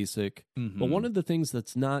is basic, but one of the things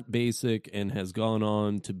that's not basic and has gone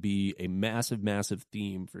on to be a massive, massive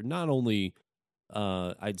theme for not only,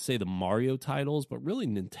 I'd say, the Mario titles, but really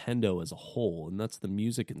Nintendo as a whole, and that's the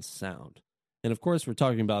music and sound. And, of course, we're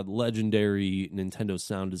talking about legendary Nintendo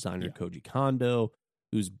sound designer Koji Kondo,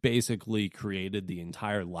 who's basically created the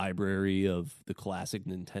entire library of the classic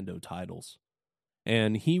Nintendo titles.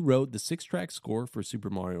 And he wrote the 6-track score for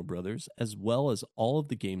Super Mario Bros., as well as all of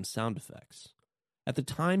the game's sound effects. At the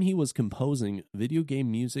time he was composing, video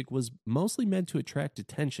game music was mostly meant to attract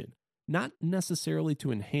attention, not necessarily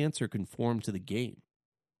to enhance or conform to the game.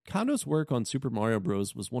 Kondo's work on Super Mario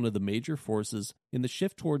Bros. Was one of the major forces in the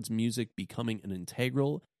shift towards music becoming an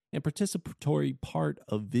integral and participatory part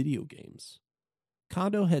of video games.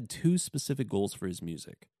 Kondo had two specific goals for his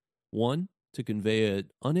music. One, to convey an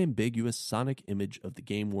unambiguous sonic image of the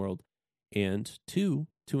game world, and two,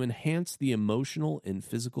 to enhance the emotional and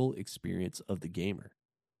physical experience of the gamer.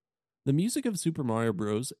 The music of Super Mario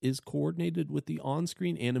Bros. Is coordinated with the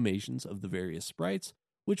on-screen animations of the various sprites,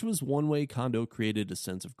 which was one way Kondo created a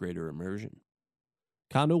sense of greater immersion.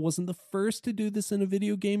 Kondo wasn't the first to do this in a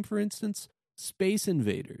video game, for instance. Space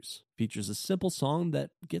Invaders features a simple song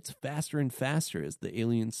that gets faster and faster as the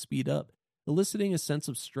aliens speed up, eliciting a sense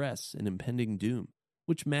of stress and impending doom,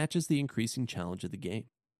 which matches the increasing challenge of the game.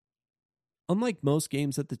 Unlike most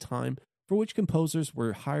games at the time, for which composers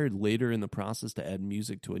were hired later in the process to add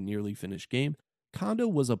music to a nearly finished game, Kondo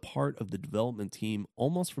was a part of the development team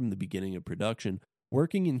almost from the beginning of production,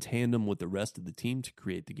 working in tandem with the rest of the team to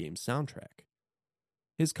create the game's soundtrack.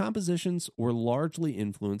 His compositions were largely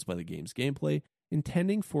influenced by the game's gameplay,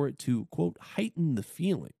 intending for it to, quote, heighten the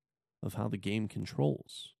feeling of how the game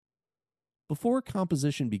controls. Before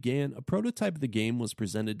composition began, a prototype of the game was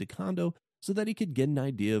presented to Kondo so that he could get an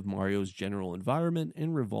idea of Mario's general environment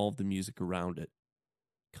and revolve the music around it.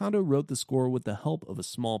 Kondo wrote the score with the help of a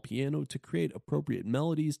small piano to create appropriate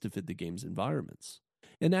melodies to fit the game's environments.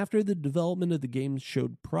 And after the development of the game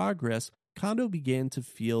showed progress, Kondo began to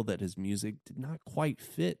feel that his music did not quite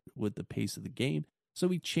fit with the pace of the game, so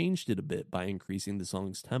he changed it a bit by increasing the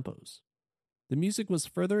song's tempos. The music was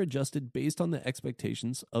further adjusted based on the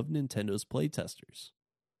expectations of Nintendo's playtesters.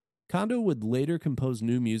 Kondo would later compose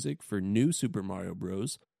new music for new Super Mario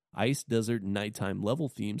Bros., Ice, Desert, and Nighttime level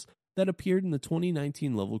themes that appeared in the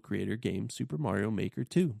 2019 level creator game Super Mario Maker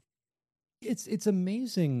 2. It's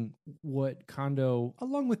amazing what Kondo,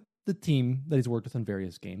 along with the team that he's worked with on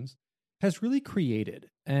various games, has really created,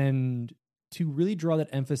 and to really draw that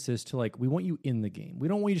emphasis to like, we want you in the game. We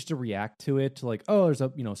don't want you just to react to it to like, oh, there's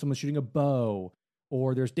someone shooting a bow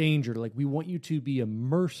or there's danger. Like, we want you to be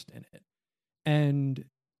immersed in it. And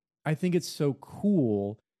I think it's so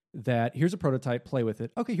cool that here's a prototype, play with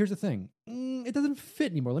it. Okay, here's the thing. It doesn't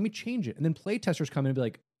fit anymore. Let me change it. And then playtesters come in and be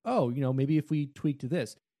like, oh, maybe if we tweak to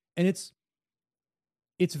this. And it's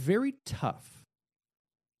very tough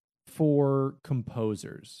for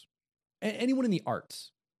composers, anyone in the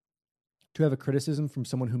arts, to have a criticism from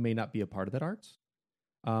someone who may not be a part of that arts.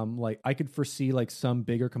 Like, I could foresee like some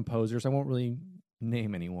bigger composers, I won't really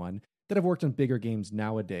name anyone, that have worked on bigger games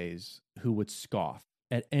nowadays who would scoff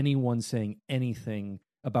at anyone saying anything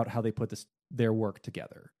about how they put their work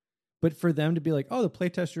together. But for them to be like, oh, the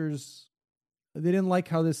playtesters, they didn't like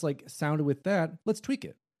how this like sounded with that, let's tweak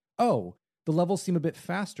it. Oh, the levels seem a bit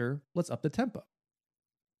faster, let's up the tempo.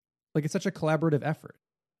 Like, it's such a collaborative effort.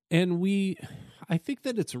 And I think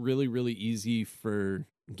that it's really, really easy for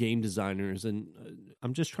game designers, and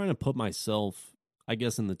I'm just trying to put myself, I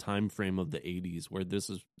guess, in the time frame of the 80s, where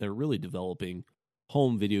they're really developing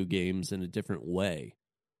home video games in a different way.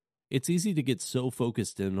 It's easy to get so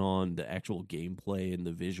focused in on the actual gameplay and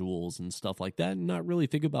the visuals and stuff like that and not really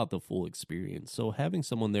think about the full experience. So having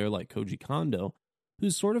someone there like Koji Kondo,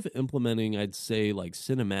 who's sort of implementing, I'd say, like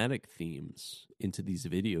cinematic themes into these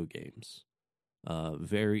video games,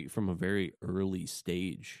 from a very early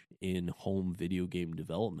stage in home video game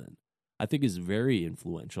development, I think is very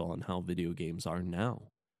influential on how video games are now.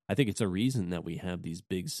 I think it's a reason that we have these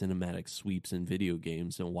big cinematic sweeps in video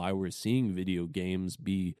games and why we're seeing video games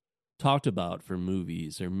be talked about for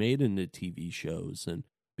movies or made into TV shows, and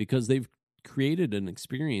because they've created an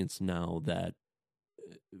experience now that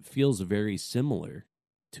feels very similar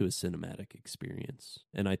to a cinematic experience.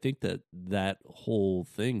 And I think that whole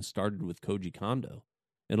thing started with Koji Kondo.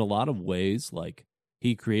 In a lot of ways, like,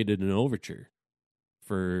 he created an overture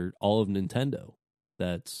for all of Nintendo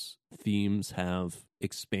that's themes have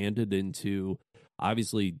expanded into,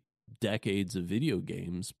 obviously, decades of video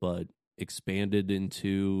games, but expanded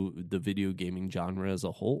into the video gaming genre as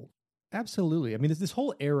a whole. Absolutely. I mean, this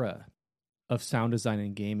whole era of sound design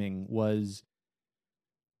and gaming was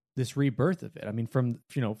this rebirth of it. I mean, from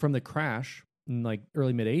the crash in like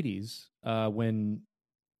early mid 80s, when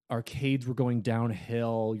arcades were going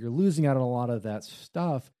downhill, you're losing out on a lot of that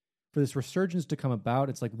stuff. For this resurgence to come about,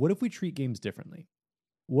 it's like, what if we treat games differently?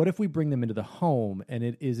 What if we bring them into the home and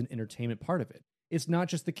it is an entertainment part of it? It's not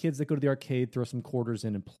just the kids that go to the arcade, throw some quarters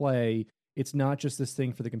in and play. It's not just this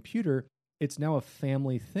thing for the computer. It's now a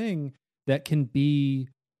family thing that can be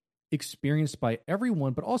experienced by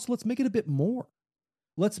everyone, but also let's make it a bit more.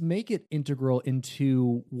 Let's make it integral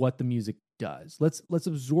into what the music does. Let's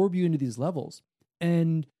absorb you into these levels.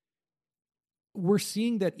 And we're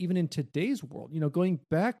seeing that even in today's world, going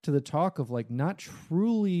back to the talk of like not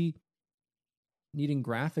truly needing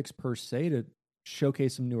graphics per se to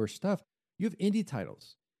showcase some newer stuff. You have indie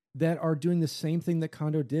titles that are doing the same thing that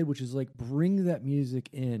Kondo did, which is like bring that music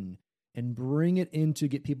in and bring it in to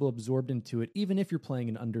get people absorbed into it. Even if you're playing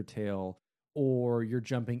an Undertale or you're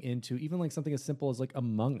jumping into even like something as simple as like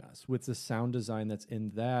Among Us with the sound design that's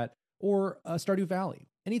in that, or Stardew Valley,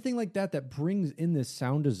 anything like that brings in this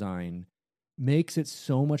sound design makes it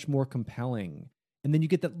so much more compelling. And then you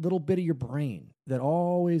get that little bit of your brain that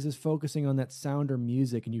always is focusing on that sound or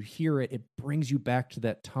music, and you hear it, it brings you back to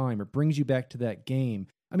that time or brings you back to that game.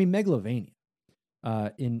 I mean, Megalovania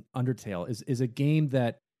in Undertale is a game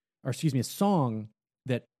that, a song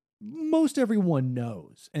that most everyone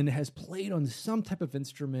knows and has played on some type of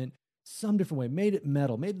instrument, some different way, made it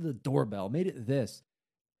metal, made it the doorbell, made it this,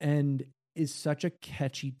 and is such a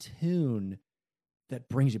catchy tune that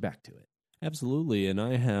brings you back to it. Absolutely. And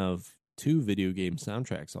I have 2 video game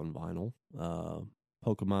soundtracks on vinyl,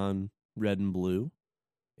 Pokemon Red and Blue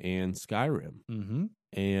and Skyrim. Mm-hmm.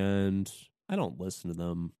 And I don't listen to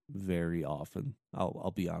them very often.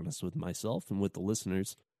 I'll be honest with myself and with the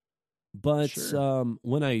listeners. But Sure.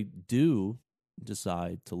 When I do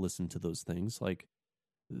decide to listen to those things, like,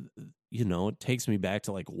 it takes me back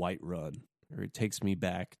to like Whiterun, or it takes me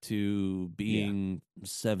back to being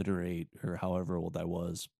 7 or 8 or however old I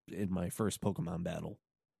was in my first Pokemon battle.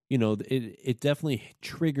 It definitely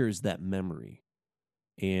triggers that memory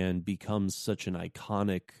and becomes such an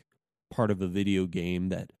iconic part of a video game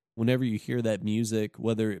that whenever you hear that music,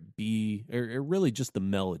 whether it be, or really just the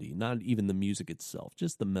melody, not even the music itself,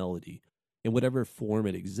 just the melody, in whatever form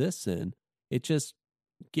it exists in, it just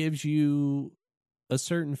gives you a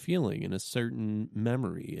certain feeling and a certain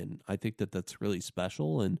memory. And I think that that's really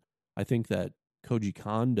special. And I think that Koji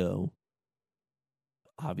Kondo,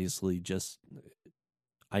 obviously,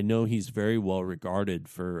 I know he's very well regarded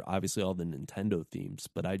for obviously all the Nintendo themes,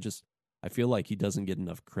 but I feel like he doesn't get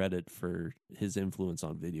enough credit for his influence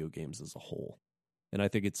on video games as a whole. And I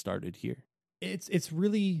think it started here. It's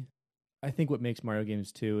really, I think what makes Mario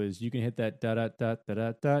games too is you can hit that da da da da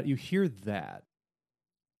da da. You hear that,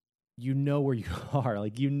 you know where you are.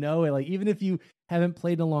 Like, it. Like, even if you haven't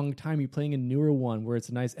played in a long time, you're playing a newer one where it's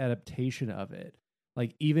a nice adaptation of it.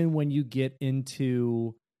 Like, even when you get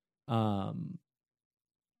into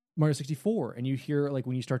Mario 64 and you hear, like,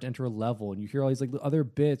 when you start to enter a level and you hear all these like other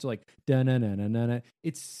bits like da na na na na na,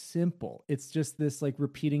 it's simple. It's just this like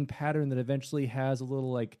repeating pattern that eventually has a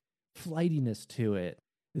little like flightiness to it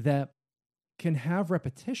that can have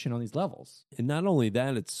repetition on these levels. And not only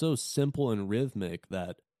that, it's so simple and rhythmic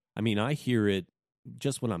that, I mean, I hear it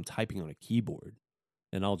just when I'm typing on a keyboard,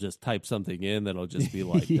 and I'll just type something in that'll just be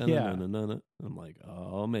like, Yeah. da-na-na-na-na. I'm like,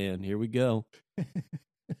 oh man, here we go.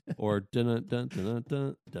 Or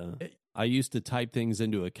dun-dun-dun-dun-dun-dun. I used to type things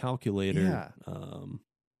into a calculator,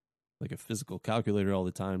 like a physical calculator all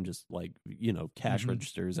the time, just like, cash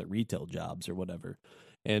registers at retail jobs or whatever.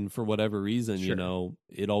 And for whatever reason, Sure.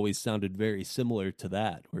 it always sounded very similar to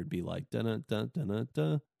that, where it'd be like,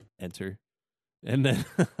 dun-dun-dun-dun-dun, enter. And then,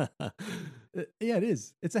 yeah, it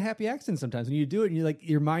is. It's a happy accident sometimes when you do it and you're like,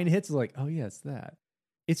 your mind hits like, oh yeah, it's that.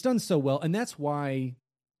 It's done so well. And that's why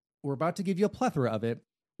we're about to give you a plethora of it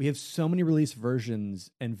We have so many release versions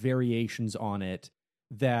and variations on it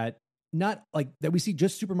that we see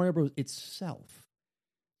just Super Mario Bros. Itself.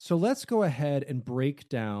 So let's go ahead and break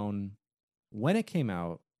down when it came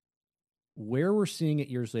out, where we're seeing it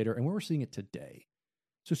years later, and where we're seeing it today.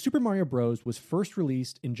 So Super Mario Bros. Was first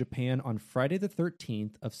released in Japan on Friday the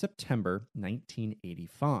 13th of September,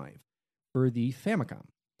 1985, for the Famicom.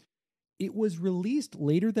 It was released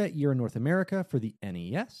later that year in North America for the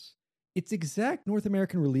NES. Its exact North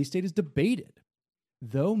American release date is debated,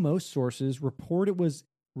 though most sources report it was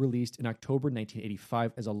released in October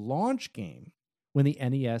 1985 as a launch game when the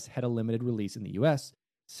NES had a limited release in the US.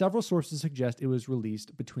 Several sources suggest it was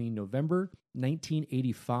released between November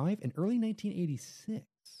 1985 and early 1986.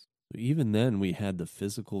 Even then, we had the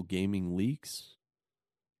physical gaming leaks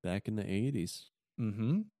back in the 80s.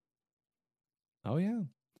 Mm-hmm. Oh, yeah.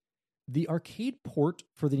 The arcade port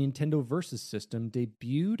for the Nintendo Versus system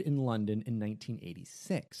debuted in London in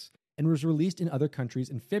 1986 and was released in other countries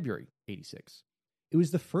in February 86. It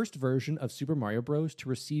was the first version of Super Mario Bros. To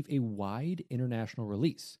receive a wide international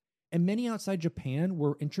release, and many outside Japan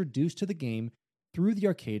were introduced to the game through the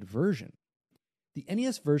arcade version. The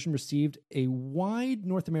NES version received a wide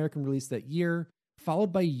North American release that year,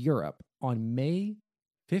 followed by Europe on May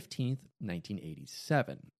 15th,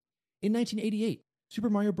 1987. In 1988, Super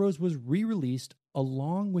Mario Bros. Was re-released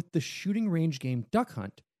along with the shooting range game Duck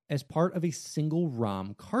Hunt as part of a single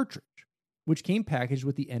ROM cartridge, which came packaged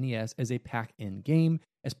with the NES as a pack-in game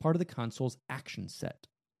as part of the console's action set.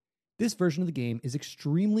 This version of the game is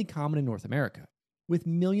extremely common in North America, with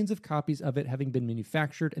millions of copies of it having been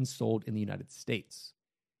manufactured and sold in the United States.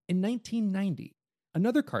 In 1990,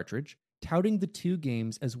 another cartridge, touting the two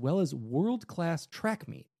games as well as world-class Track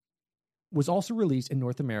Meet, was also released in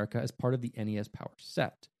North America as part of the NES Power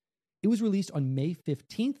set. It was released on May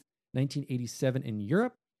 15th, 1987 in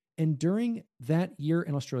Europe, and during that year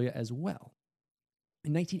in Australia as well.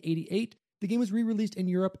 In 1988, the game was re-released in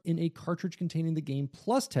Europe in a cartridge containing the game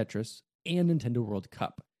plus Tetris and Nintendo World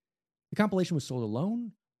Cup. The compilation was sold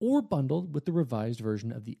alone or bundled with the revised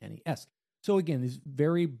version of the NES. So again, this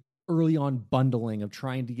very early on bundling of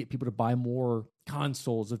trying to get people to buy more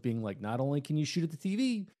consoles, of being like, not only can you shoot at the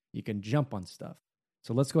TV, you can jump on stuff.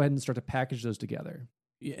 So let's go ahead and start to package those together.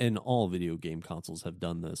 And all video game consoles have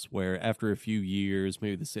done this, where after a few years,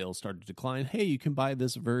 maybe the sales started to decline. Hey, you can buy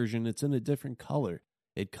this version. It's in a different color.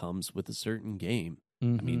 It comes with a certain game.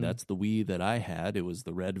 Mm-hmm. I mean, that's the Wii that I had. It was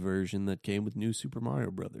the red version that came with New Super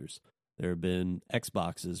Mario Brothers. There have been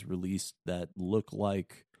Xboxes released that look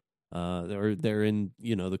like, or they're in,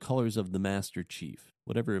 the colors of the Master Chief,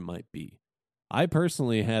 whatever it might be. I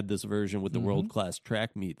personally had this version with the world-class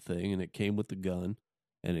Track Meet thing, and it came with the gun,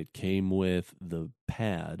 and it came with the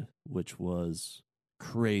pad, which was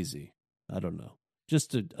crazy. I don't know.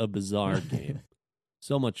 Just a bizarre game.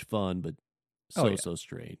 So much fun, but so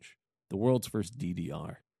strange. The world's first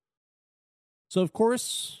DDR. So, of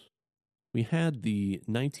course, we had the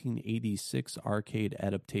 1986 arcade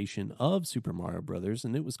adaptation of Super Mario Brothers,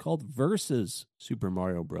 and it was called Versus Super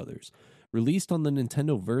Mario Brothers, released on the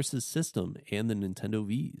Nintendo Versus system and the Nintendo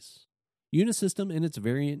V's. Unisystem and its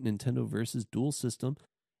variant Nintendo Versus Dual System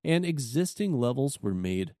and existing levels were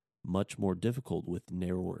made much more difficult with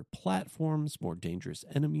narrower platforms, more dangerous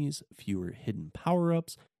enemies, fewer hidden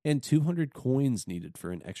power-ups, and 200 coins needed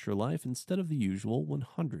for an extra life instead of the usual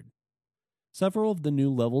 100. Several of the new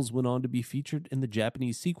levels went on to be featured in the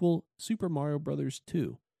Japanese sequel, Super Mario Bros.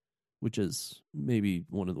 2, which is maybe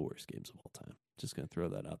one of the worst games of all time. Just going to throw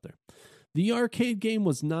that out there. The arcade game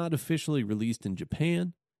was not officially released in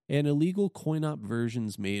Japan, and illegal coin-op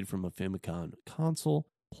versions made from a Famicom console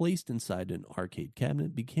placed inside an arcade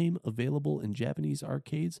cabinet became available in Japanese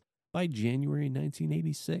arcades by January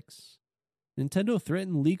 1986. Nintendo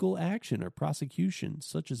threatened legal action or prosecution,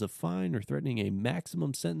 such as a fine or threatening a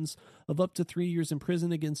maximum sentence of up to 3 years in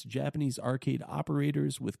prison against Japanese arcade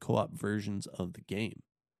operators with co-op versions of the game.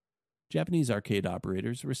 Japanese arcade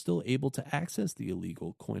operators were still able to access the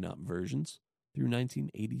illegal coin-op versions through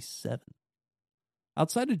 1987.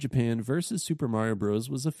 Outside of Japan, Versus Super Mario Bros.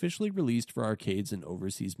 Was officially released for arcades in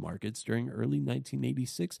overseas markets during early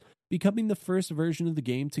 1986, becoming the first version of the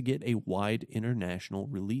game to get a wide international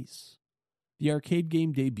release. The arcade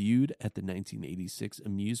game debuted at the 1986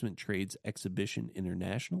 Amusement Trades Exhibition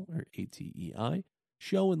International, or ATEI,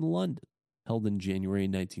 show in London, held in January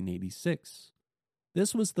 1986.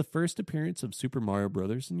 This was the first appearance of Super Mario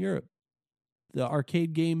Bros. In Europe. The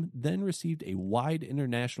arcade game then received a wide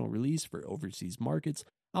international release for overseas markets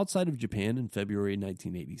outside of Japan in February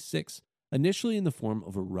 1986, initially in the form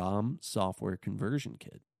of a ROM software conversion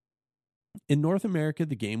kit. In North America,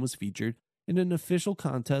 the game was featured in an official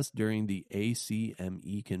contest during the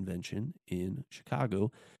ACME convention in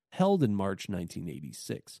Chicago, held in March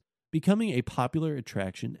 1986, becoming a popular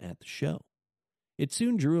attraction at the show. It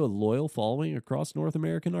soon drew a loyal following across North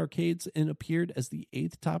American arcades and appeared as the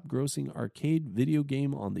 8th top-grossing arcade video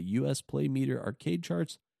game on the U.S. Play Meter arcade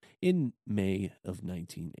charts in May of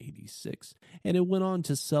 1986, and it went on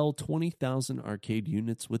to sell 20,000 arcade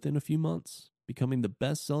units within a few months, becoming the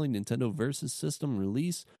best-selling Nintendo Versus system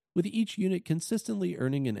release, with each unit consistently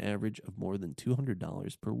earning an average of more than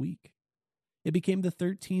 $200 per week. It became the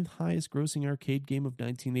 13th highest-grossing arcade game of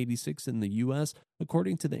 1986 in the U.S.,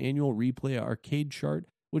 according to the annual Replay Arcade chart,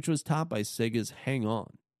 which was topped by Sega's Hang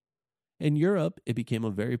On. In Europe, it became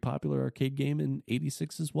a very popular arcade game in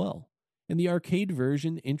 86 as well, and the arcade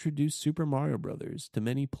version introduced Super Mario Bros. To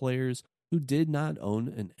many players who did not own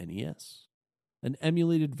an NES. An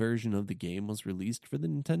emulated version of the game was released for the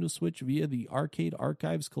Nintendo Switch via the Arcade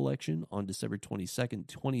Archives collection on December 22nd,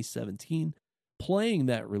 2017. Playing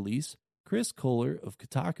that release, Chris Kohler of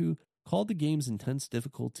Kotaku called the game's intense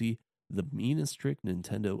difficulty the meanest trick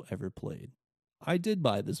Nintendo ever played. I did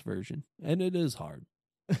buy this version, and it is hard.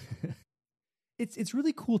 It's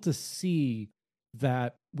really cool to see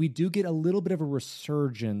that we do get a little bit of a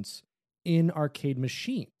resurgence in arcade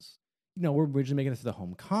machines. You know, we're originally making this to the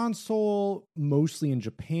home console, mostly in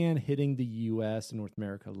Japan, hitting the US and North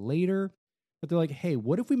America later. But they're like, hey,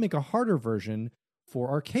 what if we make a harder version for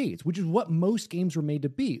arcades, which is what most games were made to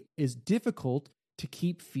be, is difficult to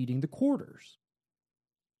keep feeding the quarters.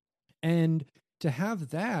 And to have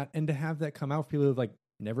that, and to have that come out for people who've like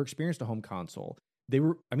never experienced a home console,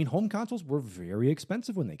 home consoles were very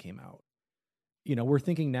expensive when they came out. You know, we're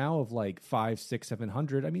thinking now of like $500, $600,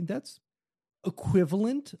 $700. I mean, that's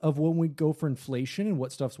equivalent of when we go for inflation and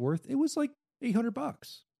what stuff's worth. It was like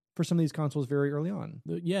 $800 for some of these consoles very early on.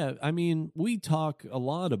 Yeah, I mean, we talk a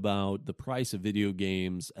lot about the price of video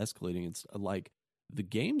games escalating. It's like the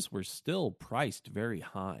games were still priced very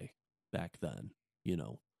high back then, you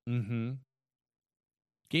know. Mm-hmm.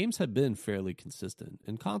 Games have been fairly consistent,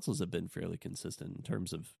 and consoles have been fairly consistent in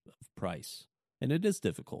terms of price, and it is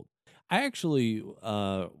difficult. I actually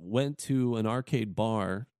went to an arcade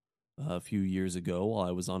bar a few years ago while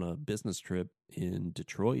I was on a business trip in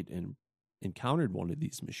Detroit and encountered one of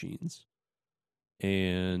these machines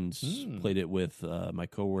and played it with my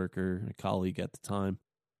coworker, a colleague at the time,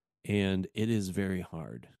 and it is very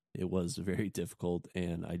hard. It was very difficult,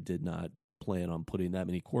 and I did not plan on putting that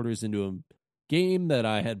many quarters into a game that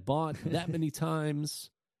I had bought that many times.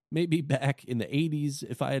 Maybe back in the 80s,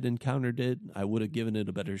 if I had encountered it, I would have given it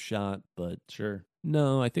a better shot, but sure.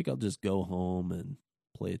 No, I think I'll just go home and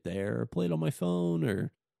play it there, or play it on my phone,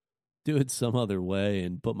 or do it some other way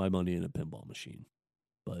and put my money in a pinball machine.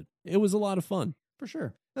 But it was a lot of fun. For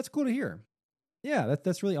sure. That's cool to hear. Yeah,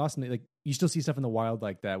 that's really awesome. Like, you still see stuff in the wild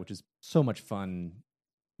like that, which is so much fun.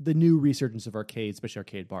 The new resurgence of arcades, especially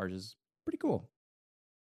arcade bars, is pretty cool.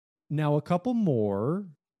 Now, a couple more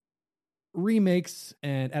remakes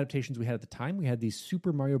and adaptations we had at the time. We had the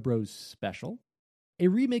Super Mario Bros. Special, a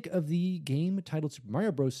remake of the game titled Super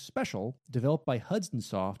Mario Bros. Special, developed by Hudson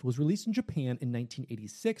Soft, was released in Japan in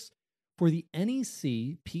 1986 for the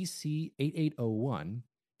NEC PC-8801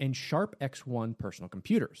 and Sharp X1 personal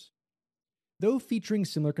computers. Though featuring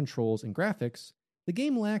similar controls and graphics, the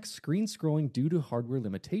game lacks screen scrolling due to hardware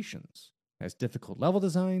limitations, has difficult level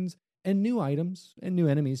designs, and new items and new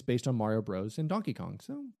enemies based on Mario Bros. And Donkey Kong.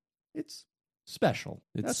 So it's special.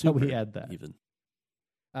 That's how we add that. Even.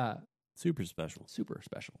 Super special. Super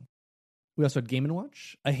special. We also had Game &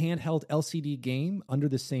 Watch. A handheld LCD game under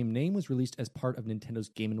the same name was released as part of Nintendo's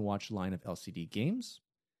Game & Watch line of LCD games.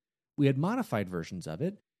 We had modified versions of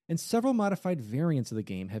it, and several modified variants of the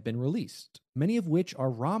game have been released, many of which are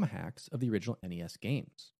ROM hacks of the original NES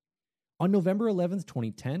games. On November 11th,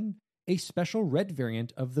 2010, a special red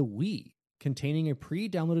variant of the Wii, containing a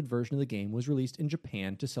pre-downloaded version of the game, was released in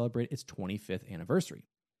Japan to celebrate its 25th anniversary.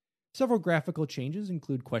 Several graphical changes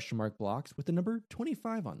include question mark blocks with the number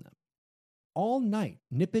 25 on them. All Night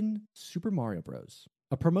Nippon Super Mario Bros.,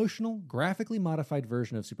 a promotional, graphically modified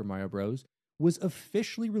version of Super Mario Bros., was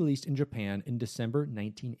officially released in Japan in December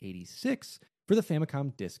 1986 for the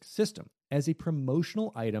Famicom Disk System as a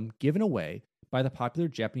promotional item given away by the popular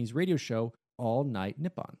Japanese radio show All Night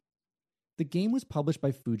Nippon. The game was published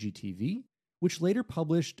by Fuji TV, which later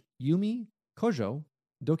published Yumi Kojo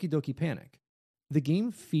Doki Doki Panic. The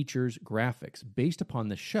game features graphics based upon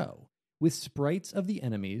the show, with sprites of the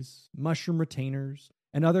enemies, mushroom retainers,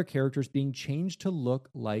 and other characters being changed to look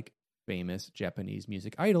like famous Japanese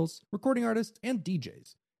music idols, recording artists, and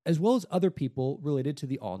DJs, as well as other people related to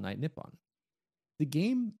the All Night Nippon. the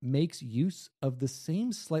game makes use of the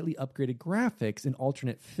same slightly upgraded graphics and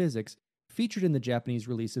alternate physics featured in the Japanese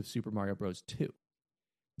release of Super Mario Bros. 2.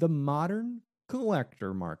 The modern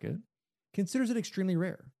collector market considers it extremely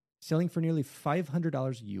rare, selling for nearly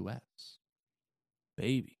 $500 US.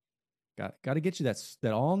 Baby. Got to get you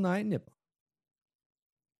that all-night nipple.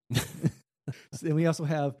 So then we also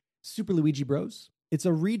have Super Luigi Bros. It's a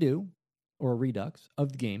redo, or a redux,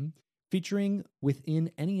 of the game, featuring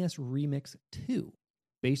within NES Remix 2,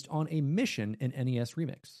 based on a mission in NES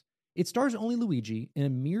Remix. It stars only Luigi in a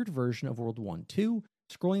mirrored version of World 1-2,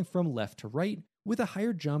 scrolling from left to right, with a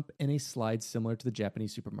higher jump and a slide similar to the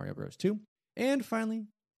Japanese Super Mario Bros. 2. And finally,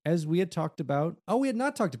 as we had talked about, we had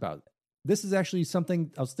not talked about, this is actually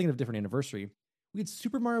something, I was thinking of a different anniversary. We had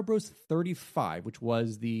Super Mario Bros. 35, which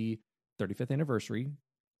was the 35th anniversary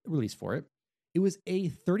release for it. It was a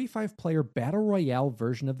 35-player battle royale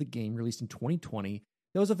version of the game released in 2020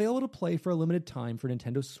 that was available to play for a limited time for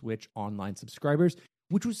Nintendo Switch Online subscribers,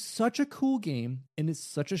 which was such a cool game, and it's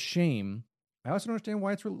such a shame. I also don't understand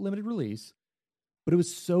why it's limited release, but it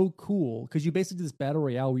was so cool because you basically did this battle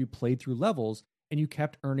royale where you played through levels and you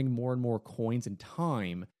kept earning more and more coins and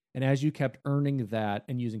time. And as you kept earning that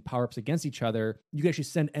and using power-ups against each other, you could actually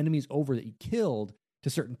send enemies over that you killed to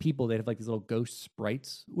certain people. They'd have like these little ghost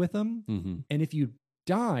sprites with them. Mm-hmm. And if you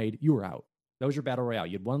died, you were out. That was your battle royale.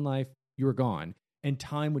 You had one life, you were gone. And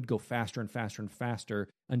time would go faster and faster and faster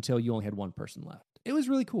until you only had one person left. It was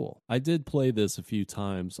really cool. I did play this a few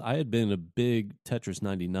times. I had been a big Tetris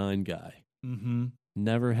 99 guy. Mm-hmm.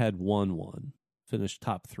 Never had won one. Finished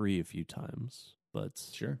top 3 a few times. But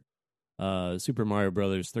sure. Super Mario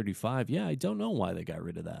Brothers 35, yeah, I don't know why they got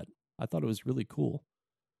rid of that. I thought it was really cool.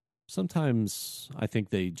 Sometimes I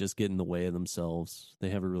think they just get in the way of themselves. They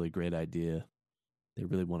have a really great idea. They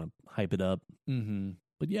really want to hype it up. Mm-hmm.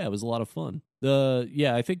 But yeah, it was a lot of fun.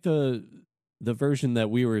 I think the version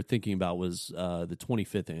that we were thinking about was the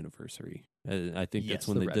 25th anniversary. I think that's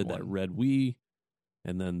when they did that Red Wii,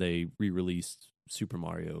 and then they re-released Super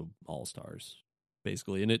Mario All-Stars,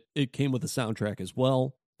 basically. And it came with a soundtrack as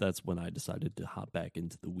well. That's when I decided to hop back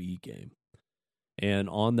into the Wii game. And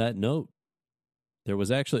on that note, there was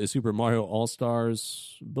actually a Super Mario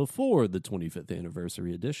All-Stars before the 25th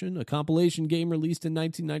anniversary edition, a compilation game released in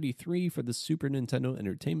 1993 for the Super Nintendo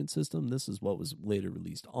Entertainment System. This is what was later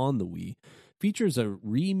released on the Wii. Features a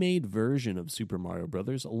remade version of Super Mario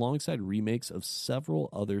Bros. Alongside remakes of several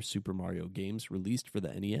other Super Mario games released for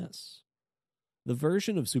the NES. The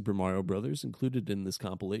version of Super Mario Bros. Included in this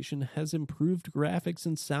compilation has improved graphics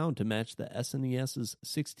and sound to match the SNES's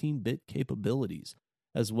 16-bit capabilities,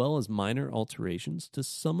 as well as minor alterations to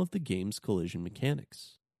some of the game's collision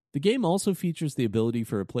mechanics. The game also features the ability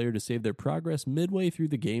for a player to save their progress midway through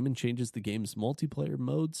the game and changes the game's multiplayer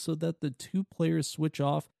mode so that the 2 players switch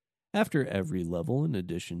off after every level in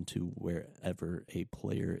addition to wherever a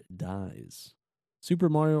player dies. Super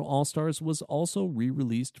Mario All-Stars was also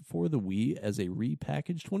re-released for the Wii as a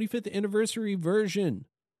repackaged 25th anniversary version.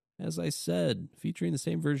 As I said, featuring the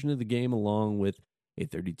same version of the game along with a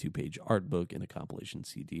 32-page art book and a compilation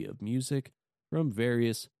CD of music from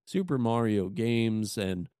various Super Mario games.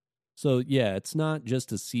 And so, yeah, it's not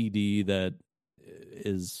just a CD that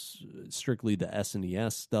is strictly the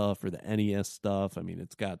SNES stuff or the NES stuff. I mean,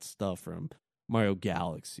 it's got stuff from Mario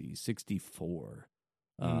Galaxy, 64,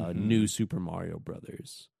 New Super Mario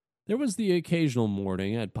Brothers. There was the occasional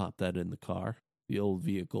morning I'd pop that in the car, the old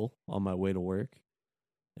vehicle, on my way to work,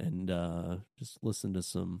 and just listen to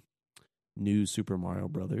some New Super Mario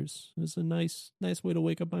Brothers. It was a nice way to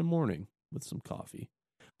wake up my morning with some coffee.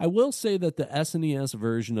 I will say that the SNES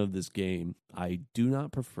version of this game I do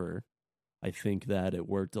not prefer. I think that it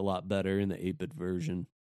worked a lot better in the 8-bit version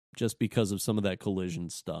just because of some of that collision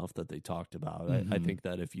stuff that they talked about. I think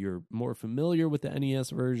that if you're more familiar with the NES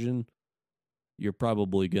version, you're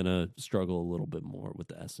probably going to struggle a little bit more with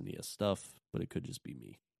the SNES stuff, but it could just be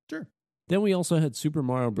me. Sure. Then we also had Super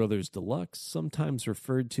Mario Bros. Deluxe, sometimes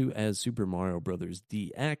referred to as Super Mario Bros.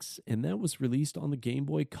 DX, and that was released on the Game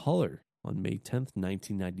Boy Color on May 10th,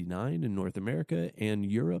 1999 in North America and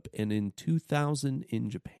Europe, and in 2000 in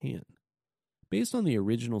Japan. Based on the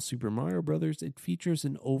original Super Mario Bros., it features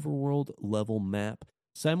an overworld level map,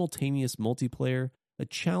 simultaneous multiplayer, a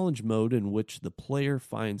challenge mode in which the player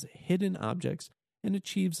finds hidden objects and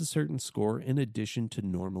achieves a certain score in addition to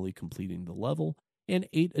normally completing the level, and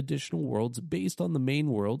 8 additional worlds based on the main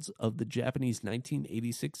worlds of the Japanese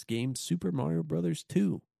 1986 game Super Mario Bros.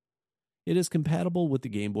 2. It is compatible with the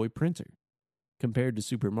Game Boy printer. Compared to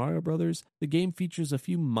Super Mario Bros., the game features a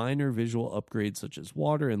few minor visual upgrades such as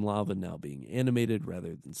water and lava now being animated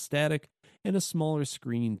rather than static, and a smaller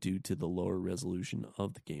screen due to the lower resolution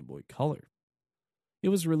of the Game Boy Color. It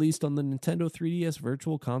was released on the Nintendo 3DS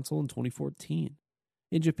Virtual Console in 2014.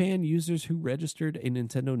 In Japan, users who registered a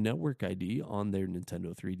Nintendo Network ID on their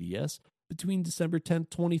Nintendo 3DS between December 10,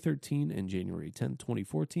 2013 and January 10,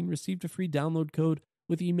 2014 received a free download code,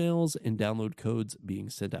 with emails and download codes being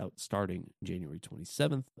sent out starting January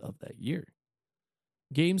 27th of that year.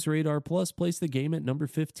 Games Radar Plus placed the game at number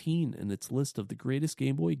 15 in its list of the greatest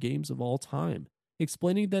Game Boy games of all time,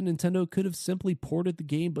 explaining that Nintendo could have simply ported the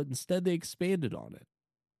game, but instead they expanded on it.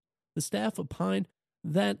 The staff opined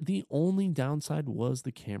that the only downside was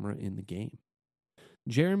the camera in the game.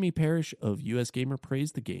 Jeremy Parrish of US Gamer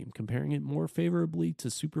praised the game, comparing it more favorably to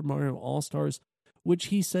Super Mario All-Stars, which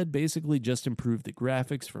he said basically just improved the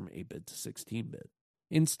graphics from 8-bit to 16-bit.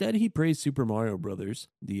 Instead, he praised Super Mario Bros.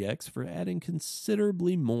 DX for adding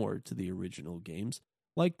considerably more to the original games,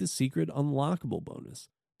 like the secret unlockable bonus,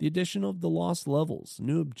 the addition of the lost levels,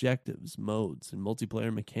 new objectives, modes, and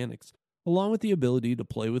multiplayer mechanics, along with the ability to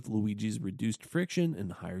play with Luigi's reduced friction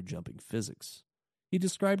and higher jumping physics. He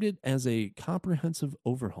described it as a comprehensive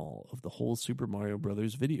overhaul of the whole Super Mario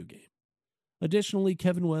Bros. Video game. Additionally,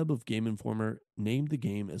 Kevin Webb of Game Informer named the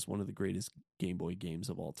game as one of the greatest Game Boy games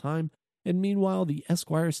of all time, and meanwhile, the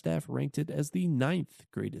Esquire staff ranked it as the 9th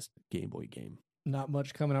greatest Game Boy game. Not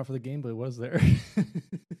much coming out for the Game Boy, was there?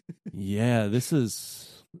 Yeah, this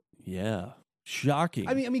is shocking.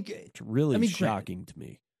 I mean, it's really shocking to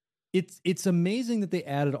me. It's amazing that they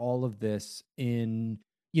added all of this in,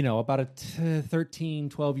 about a 13,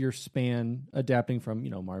 12-year span, adapting from,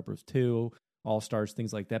 Mario Bros. 2, All-Stars,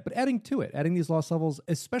 things like that, but adding these lost levels,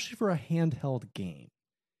 especially for a handheld game.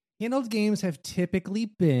 Handheld games have typically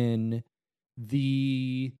been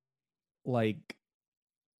the,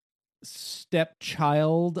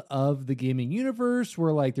 stepchild of the gaming universe,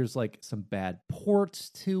 where, there's, some bad ports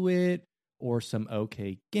to it, or some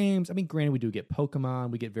okay games. I mean, granted, we do get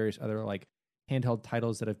Pokemon, we get various other, handheld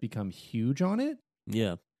titles that have become huge on it.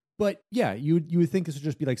 Yeah. But yeah, you would think this would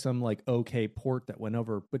just be some okay port that went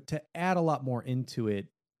over, but to add a lot more into it,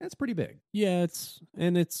 that's pretty big. Yeah,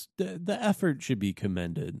 the effort should be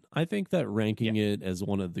commended. I think that ranking it as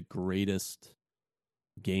one of the greatest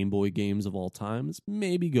Game Boy games of all time is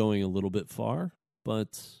maybe going a little bit far,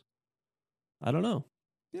 but I don't know.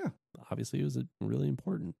 Yeah. Obviously, it was really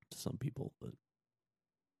important to some people, but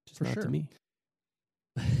just For not sure. to me.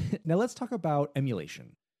 Now let's talk about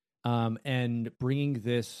emulation. And bringing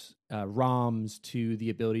this ROMs to the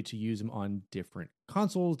ability to use them on different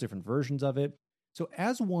consoles, different versions of it. So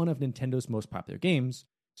as one of Nintendo's most popular games,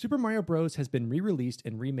 Super Mario Bros. Has been re-released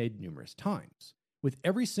and remade numerous times, with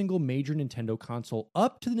every single major Nintendo console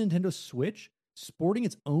up to the Nintendo Switch sporting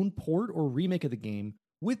its own port or remake of the game,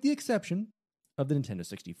 with the exception of the Nintendo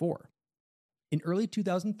 64. In early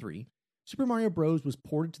 2003, Super Mario Bros. Was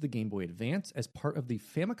ported to the Game Boy Advance as part of the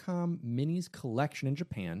Famicom Minis collection in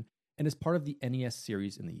Japan and as part of the NES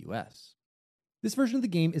series in the US. This version of the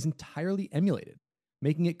game is entirely emulated,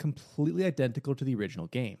 making it completely identical to the original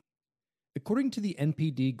game. According to the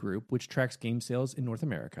NPD Group, which tracks game sales in North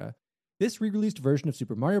America, this re-released version of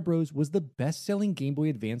Super Mario Bros. Was the best-selling Game Boy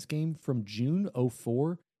Advance game from June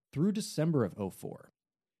 2004 through December of 2004.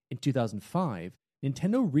 In 2005,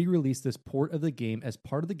 Nintendo re-released this port of the game as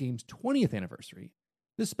part of the game's 20th anniversary.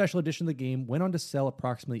 This special edition of the game went on to sell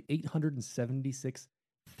approximately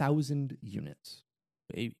 876,000 units.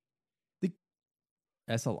 Baby.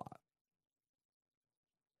 That's a lot.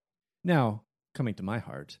 Now, coming to my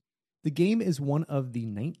heart, the game is one of the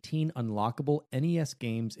 19 unlockable NES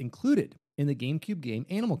games included in the GameCube game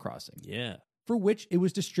Animal Crossing. Yeah. For which it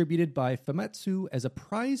was distributed by Famitsu as a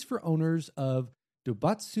prize for owners of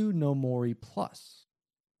Dobatsu no Mori Plus.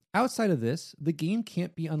 Outside of this, the game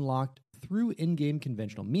can't be unlocked through in-game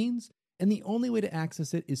conventional means, and the only way to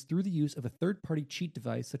access it is through the use of a third-party cheat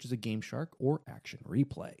device such as a Game Shark or Action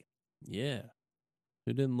Replay. Yeah.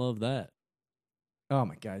 Who didn't love that? Oh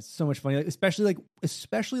my god, it's so much fun. Especially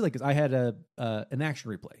because I had an Action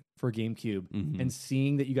Replay for GameCube, and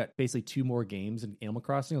seeing that you got basically 2 more games in Animal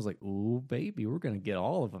Crossing, I was like, "Ooh, baby, we're gonna get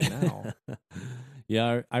all of them now."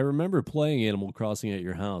 Yeah, I remember playing Animal Crossing at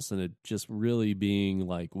your house, and it just really being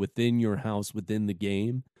within your house, within the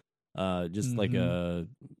game, just like a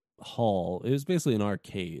hall. It was basically an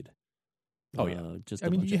arcade. Oh yeah, just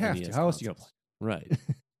you have to. How else do you go play? Right.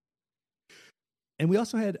 And we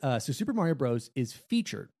also had, so Super Mario Bros. Is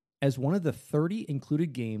featured as one of the 30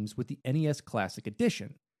 included games with the NES Classic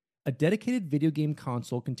Edition, a dedicated video game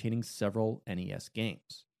console containing several NES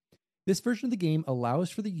games. This version of the game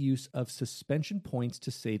allows for the use of suspension points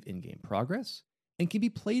to save in-game progress, and can be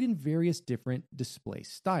played in various different display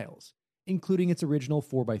styles, including its original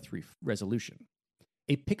 4:3 resolution.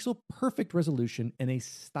 a pixel-perfect resolution, and a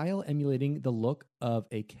style emulating the look of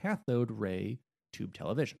a cathode ray tube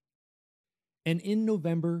television. And in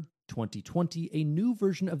November 2020, a new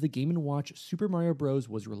version of the Game & Watch Super Mario Bros.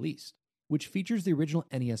 Was released, which features the original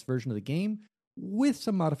NES version of the game with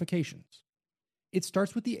some modifications. It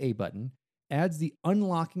starts with the A button, adds the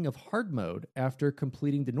unlocking of hard mode after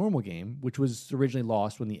completing the normal game, which was originally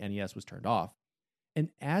lost when the NES was turned off, and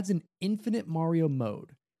adds an infinite Mario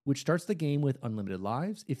mode, which starts the game with unlimited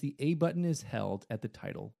lives if the A button is held at the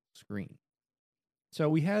title screen. So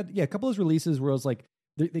we had, a couple of those releases where it was like,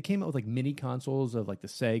 they came out with like mini consoles of like the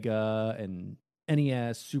Sega and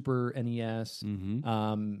NES, Super NES,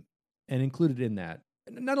 and included in that.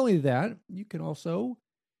 And not only that, you can also,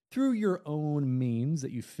 through your own means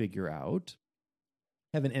that you figure out,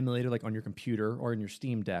 have an emulator like on your computer or in your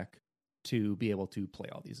Steam Deck to be able to play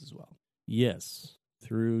all these as well. Yes,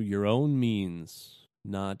 through your own means,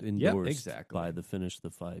 not endorsed exactly. by the Finish the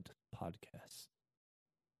Fight podcast.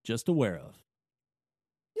 Just aware of.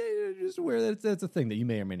 Yeah, just aware that that's a thing that you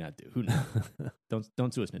may or may not do. Who knows?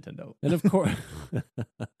 Don't sue us, Nintendo. And of course,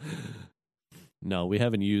 no, we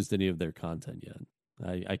haven't used any of their content yet.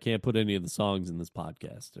 I can't put any of the songs in this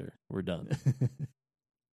podcast, or we're done.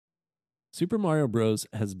 Super Mario Bros.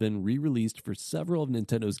 Has been re-released for several of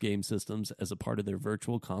Nintendo's game systems as a part of their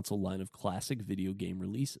Virtual Console line of classic video game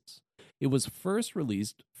releases. It was first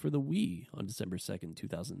released for the Wii on December 2nd,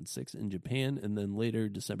 2006 in Japan, and then later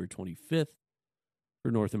December 25th for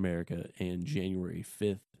North America and January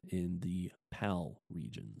 5th in the PAL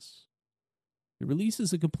regions. The release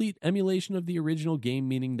is a complete emulation of the original game,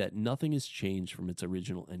 meaning that nothing has changed from its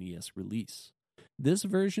original NES release. This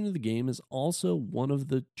version of the game is also one of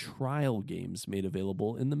the trial games made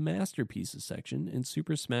available in the Masterpieces section in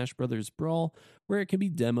Super Smash Bros. Brawl, where it can be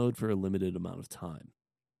demoed for a limited amount of time.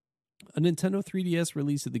 A Nintendo 3DS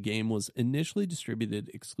release of the game was initially distributed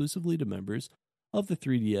exclusively to members of the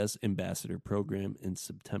 3DS Ambassador Program in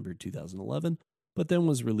September 2011, but then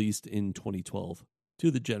was released in 2012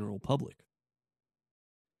 to the general public.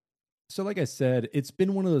 So like I said, it's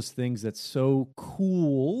been one of those things that's so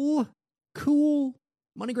cool,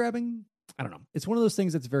 money grabbing. I don't know. It's one of those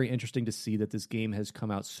things that's very interesting to see that this game has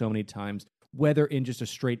come out so many times, whether in just a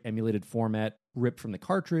straight emulated format, ripped from the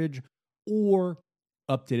cartridge, or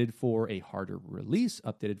updated for a harder release,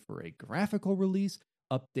 updated for a graphical release,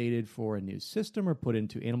 updated for a new system, or put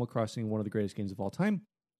into Animal Crossing, one of the greatest games of all time.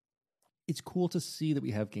 It's cool to see that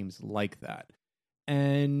we have games like that.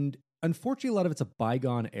 And unfortunately, a lot of it's a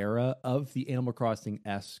bygone era of the Animal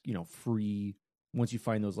Crossing-esque, free, once you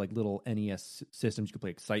find those like little NES systems, you can play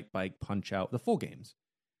Excite Bike, Punch Out, the full games.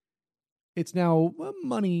 It's now a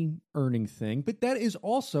money-earning thing, but that is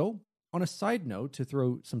also, on a side note, to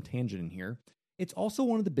throw some tangent in here, it's also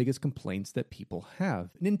one of the biggest complaints that people have.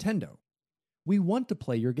 Nintendo, we want to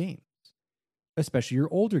play your games, especially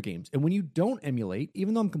your older games. And when you don't emulate,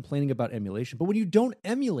 even though I'm complaining about emulation, but when you don't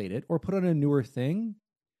emulate it or put on a newer thing,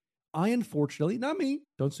 I unfortunately, not me,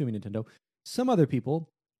 don't sue me, Nintendo, some other people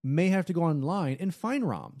may have to go online and find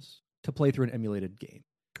ROMs to play through an emulated game.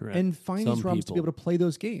 Correct. And find these ROMs to be able to play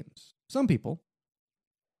those games. Some people.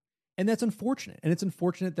 And that's unfortunate. And it's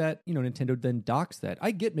unfortunate that, Nintendo then docks that. I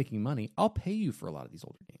get making money. I'll pay you for a lot of these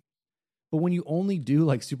older games. But when you only do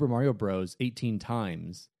like Super Mario Bros. 18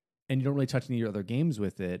 times and you don't really touch any of your other games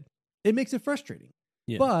with it, it makes it frustrating.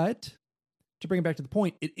 Yeah. But to bring it back to the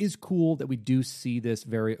point, it is cool that we do see this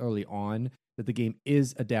very early on, that the game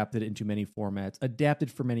is adapted into many formats,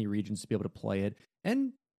 adapted for many regions to be able to play it,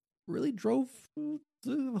 and really drove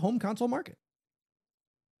the home console market.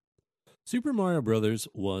 Super Mario Bros.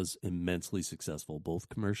 Was immensely successful, both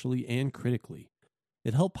commercially and critically.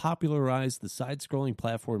 It helped popularize the side-scrolling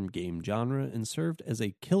platform game genre and served as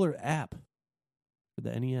a killer app for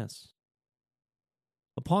the NES.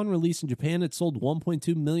 Upon release in Japan, it sold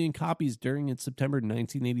 1.2 million copies during its September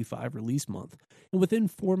 1985 release month, and within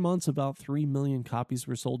 4 months, about 3 million copies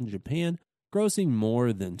were sold in Japan, grossing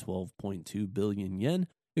more than 12.2 billion yen,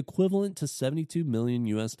 equivalent to $72 million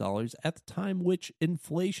at the time, which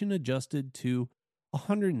inflation adjusted to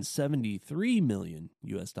 $173 million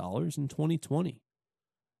in 2020.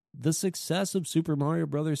 The success of Super Mario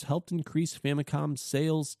Bros. Helped increase Famicom's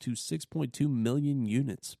sales to 6.2 million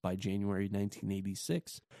units by January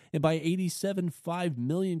 1986, and by 1987, 5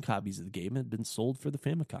 million copies of the game had been sold for the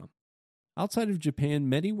Famicom. Outside of Japan,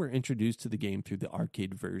 many were introduced to the game through the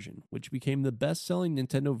arcade version, which became the best-selling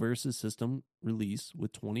Nintendo Versus System release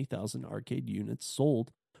with 20,000 arcade units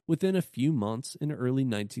sold within a few months in early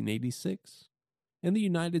 1986. In the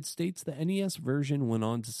United States, the NES version went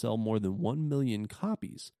on to sell more than 1 million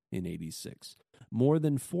copies in 86, more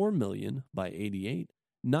than 4 million by 88,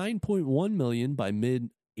 9.1 million by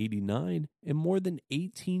mid-89, and more than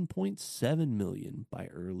 18.7 million by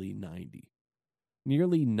early 90.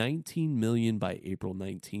 Nearly 19 million by April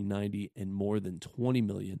 1990, and more than 20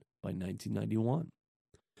 million by 1991.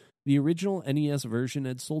 The original NES version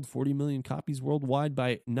had sold 40 million copies worldwide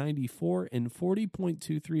by 94 and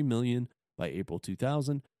 40.23 million by April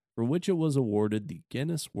 2000, for which it was awarded the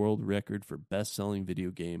Guinness World Record for best-selling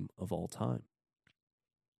video game of all time.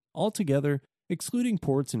 Altogether, excluding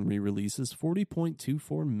ports and re-releases,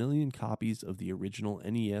 40.24 million copies of the original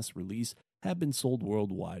NES release have been sold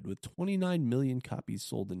worldwide, with 29 million copies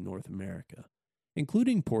sold in North America.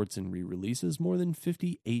 Including ports and re-releases, more than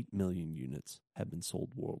 58 million units have been sold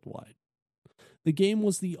worldwide. The game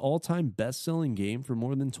was the all-time best-selling game for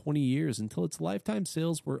more than 20 years until its lifetime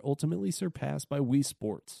sales were ultimately surpassed by Wii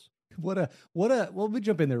Sports. Well, let me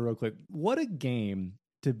jump in there real quick. What a game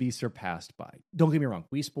to be surpassed by. Don't get me wrong,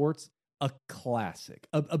 Wii Sports, a classic,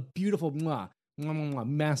 a beautiful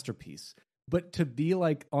masterpiece. But to be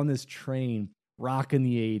like on this train, rocking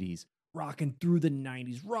the 80s, rocking through the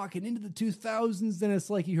 90s, rocking into the 2000s, then it's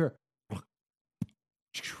like you hear,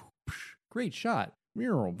 great shot. You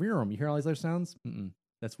hear all these other sounds?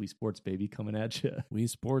 That's Wii Sports, baby, coming at you. Wii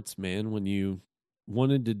Sports, man, when you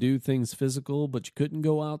wanted to do things physical, but you couldn't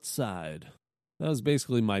go outside. That was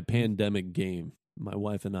basically my pandemic game. My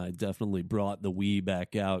wife and I definitely brought the Wii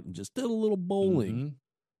back out and just did a little bowling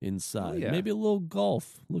inside. Oh, yeah. Maybe a little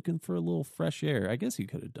golf, looking for a little fresh air. I guess you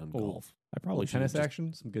could have done golf. I probably should. Tennis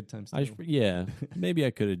action, some good times. Yeah, maybe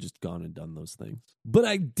I could have just gone and done those things, but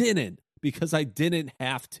I didn't because I didn't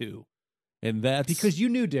have to, and that's because you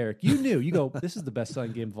knew, Derek. You knew. You go. This is the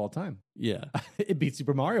best-selling game of all time. Yeah, it beat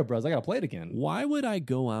Super Mario Bros. I gotta play it again. Why would I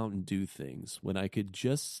go out and do things when I could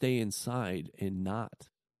just stay inside and not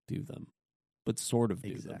do them, but sort of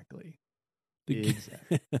do them?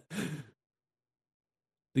 Exactly.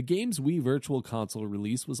 The game's Wii Virtual Console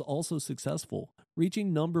release was also successful,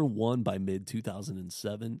 reaching number 1 by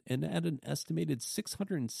mid-2007 and at an estimated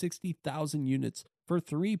 660,000 units for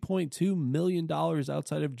 $3.2 million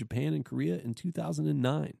outside of Japan and Korea in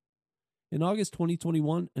 2009. In August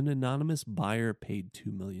 2021, an anonymous buyer paid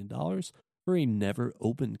 $2 million for a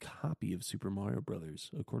never-opened copy of Super Mario Bros.,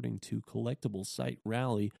 according to collectible site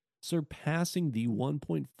Rally, surpassing the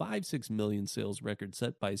 1.56 million sales record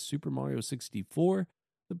set by Super Mario 64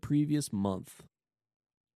 the previous month.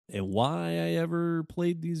 And why I ever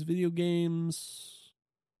played these video games,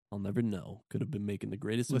 I'll never know. Could have been making the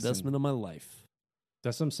greatest investment of my life.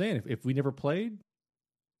 That's what I'm saying. If we never played,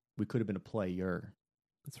 we could have been a player.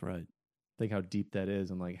 That's right. Think how deep that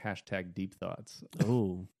is, and like hashtag deep thoughts.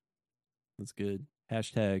 Oh, that's good.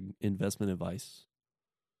 Hashtag investment advice.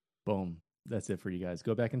 Boom. That's it for you guys.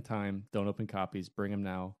 Go back in time. Don't open copies. Bring them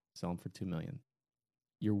now. Sell them for $2 million.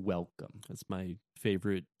 You're welcome. That's my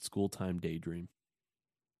favorite school time daydream.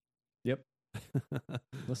 Yep.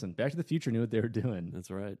 Listen, Back to the Future knew what they were doing.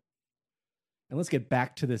 That's right. And let's get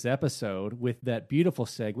back to this episode with that beautiful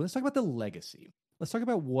segue. Let's talk about the legacy. Let's talk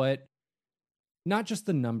about what, not just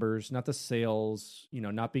the numbers, not the sales,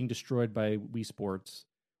 not being destroyed by Wii Sports.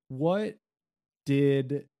 What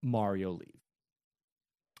did Mario leave?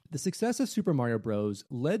 The success of Super Mario Bros.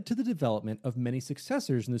 Led to the development of many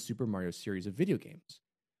successors in the Super Mario series of video games,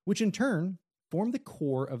 which in turn formed the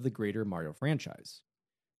core of the greater Mario franchise.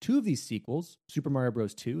 2 of these sequels, Super Mario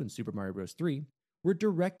Bros. 2 and Super Mario Bros. 3, were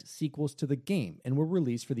direct sequels to the game and were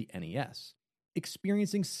released for the NES,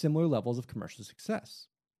 experiencing similar levels of commercial success.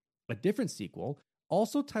 A different sequel,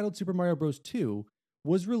 also titled Super Mario Bros. 2,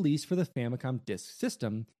 was released for the Famicom Disk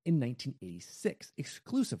System in 1986,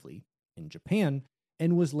 exclusively in Japan,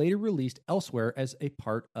 and was later released elsewhere as a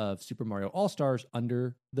part of Super Mario All-Stars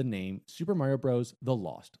under the name Super Mario Bros. The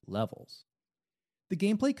Lost Levels. The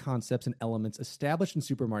gameplay concepts and elements established in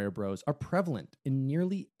Super Mario Bros. Are prevalent in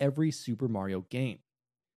nearly every Super Mario game.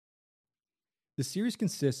 The series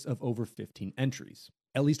consists of over 15 entries.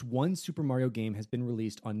 At least one Super Mario game has been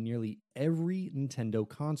released on nearly every Nintendo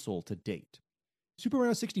console to date. Super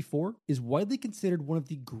Mario 64 is widely considered one of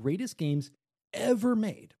the greatest games ever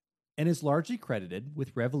made, and is largely credited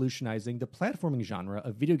with revolutionizing the platforming genre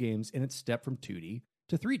of video games in its step from 2D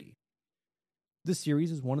to 3D. The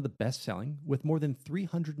series is one of the best-selling, with more than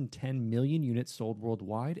 310 million units sold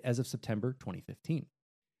worldwide as of September 2015.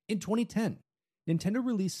 In 2010, Nintendo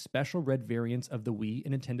released special red variants of the Wii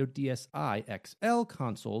and Nintendo DSi XL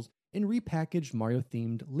consoles in repackaged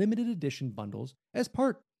Mario-themed limited edition bundles as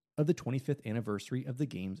part of the 25th anniversary of the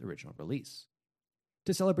game's original release.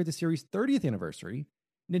 To celebrate the series' 30th anniversary,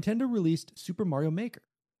 Nintendo released Super Mario Maker,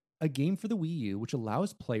 a game for the Wii U which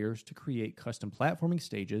allows players to create custom platforming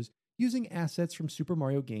stages using assets from Super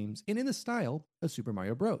Mario games and in the style of Super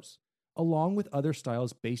Mario Bros., along with other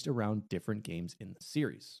styles based around different games in the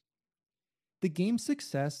series. The game's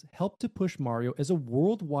success helped to push Mario as a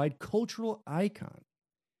worldwide cultural icon.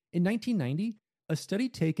 In 1990, a study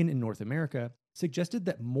taken in North America suggested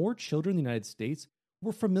that more children in the United States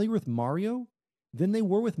were familiar with Mario than they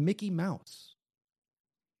were with Mickey Mouse.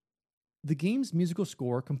 The game's musical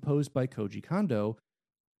score, composed by Koji Kondo,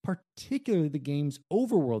 particularly the game's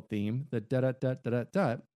overworld theme, the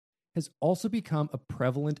da-da-da-da-da-da, has also become a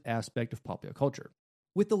prevalent aspect of popular culture,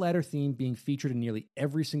 with the latter theme being featured in nearly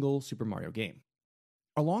every single Super Mario game.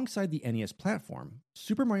 Alongside the NES platform,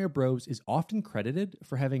 Super Mario Bros. Is often credited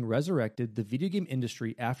for having resurrected the video game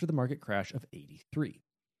industry after the market crash of '83.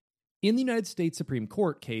 In the United States Supreme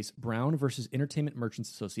Court case Brown v. Entertainment Merchants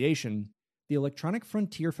Association, the Electronic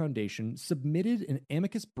Frontier Foundation submitted an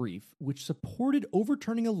amicus brief which supported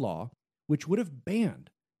overturning a law which would have banned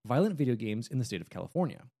violent video games in the state of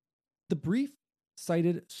California. The brief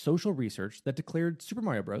cited social research that declared Super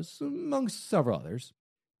Mario Bros., amongst several others,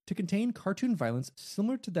 to contain cartoon violence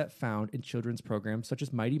similar to that found in children's programs such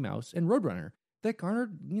as Mighty Mouse and Roadrunner that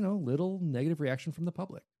garnered, little negative reaction from the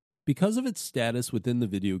public. Because of its status within the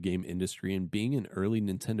video game industry and being an early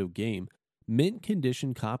Nintendo game, mint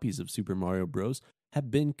condition copies of Super Mario Bros.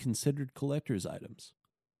 Have been considered collector's items.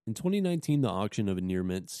 In 2019, the auction of a near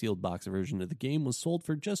mint sealed box version of the game was sold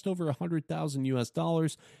for just over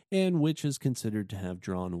 $100,000, and which is considered to have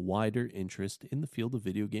drawn wider interest in the field of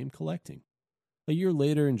video game collecting. A year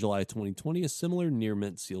later, in July 2020, a similar near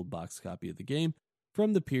mint sealed box copy of the game,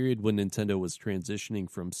 from the period when Nintendo was transitioning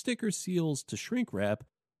from sticker seals to shrink wrap,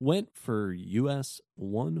 went for US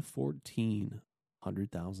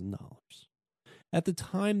 $114,000. At the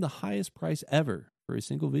time, the highest price ever for a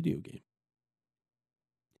single video game.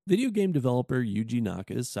 Video game developer Yuji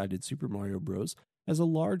Naka cited Super Mario Bros. As a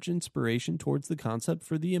large inspiration towards the concept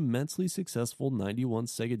for the immensely successful '91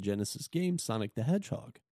 Sega Genesis game Sonic the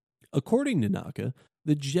Hedgehog. According to Naka,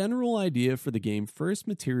 the general idea for the game first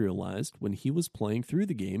materialized when he was playing through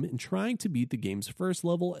the game and trying to beat the game's first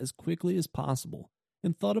level as quickly as possible,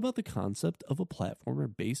 and thought about the concept of a platformer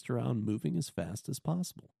based around moving as fast as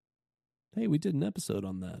possible. Hey, we did an episode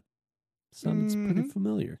on that. Sounds pretty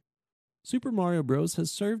familiar. Super Mario Bros. Has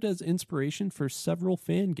served as inspiration for several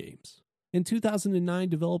fan games. In 2009,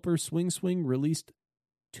 developer Swing Swing released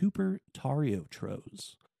Tuper Tario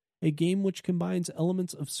Tros, a game which combines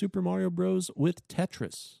elements of Super Mario Bros. With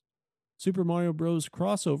Tetris. Super Mario Bros.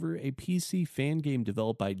 Crossover, a PC fan game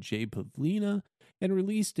developed by Jay Pavlina and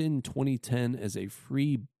released in 2010 as a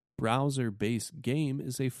free browser-based game,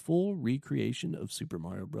 is a full recreation of Super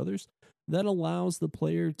Mario Bros. That allows the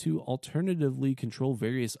player to alternatively control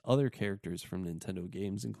various other characters from Nintendo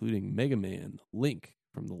games, including Mega Man, Link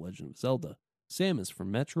from The Legend of Zelda, Samus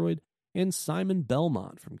from Metroid, and Simon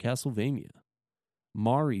Belmont from Castlevania.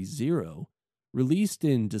 Mari Zero, released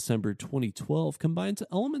in December 2012, combines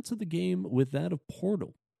elements of the game with that of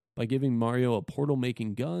Portal by giving Mario a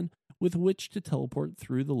portal-making gun with which to teleport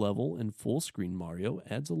through the level, and full-screen Mario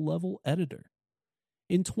adds a level editor.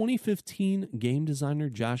 In 2015, game designer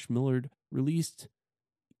Josh Millard released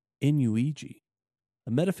Inuigi,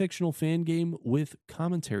 a metafictional fan game with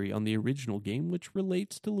commentary on the original game, which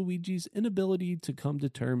relates to Luigi's inability to come to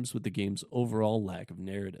terms with the game's overall lack of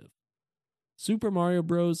narrative. Super Mario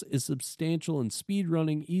Bros. Is substantial in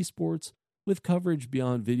speedrunning esports, with coverage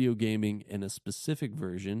beyond video gaming and a specific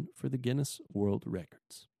version for the Guinness World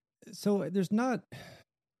Records. So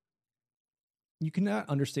you cannot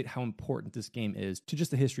understate how important this game is to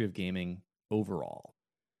just the history of gaming overall.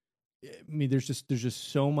 I mean, there's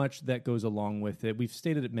just so much that goes along with it. We've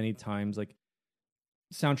stated it many times, like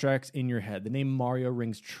soundtracks in your head. The name Mario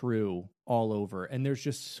rings true all over, and there's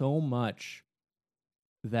just so much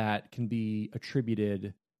that can be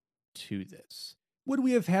attributed to this. Would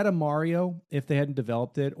we have had a Mario if they hadn't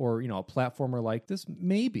developed it, or a platformer like this?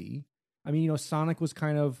 Maybe. I mean, Sonic was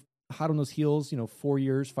kind of hot on those heels,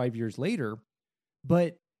 5 years later.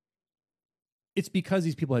 But it's because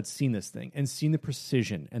these people had seen this thing and seen the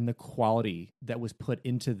precision and the quality that was put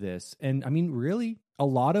into this. And I mean, really, a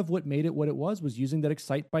lot of what made it what it was using that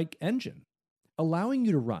Excitebike engine, allowing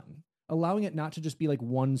you to run, allowing it not to just be like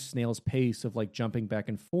one snail's pace of like jumping back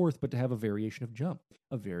and forth, but to have a variation of jump,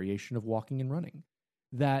 a variation of walking and running.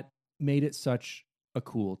 That made it such a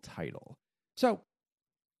cool title. So,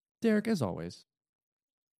 Derek, as always,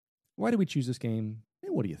 why did we choose this game,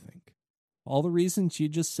 and what do you think? All the reasons you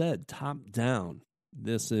just said, top down.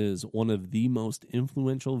 This is one of the most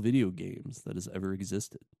influential video games that has ever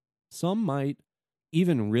existed. Some might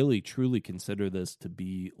even really truly consider this to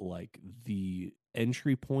be like the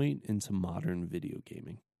entry point into modern video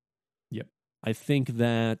gaming. Yep. I think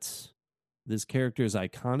that this character is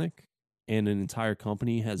iconic, and an entire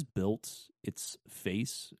company has built its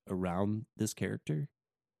face around this character.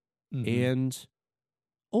 Mhm. And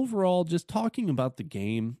overall, just talking about the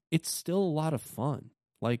game, it's still a lot of fun.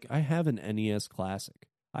 Like, I have an NES Classic.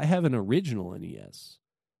 I have an original NES.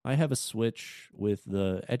 I have a Switch with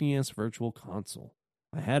the NES Virtual Console.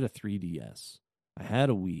 I had a 3DS. I had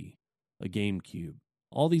a Wii, a GameCube,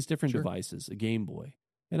 all these different Sure. devices, a Game Boy.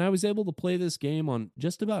 And I was able to play this game on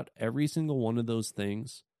just about every single one of those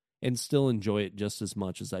things and still enjoy it just as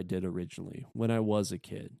much as I did originally when I was a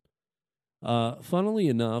kid. Funnily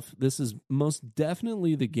enough, this is most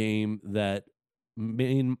definitely the game that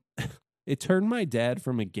it turned my dad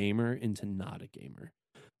from a gamer into not a gamer,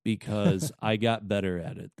 because I got better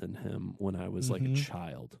at it than him when I was like a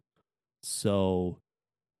child. So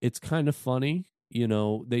it's kind of funny. You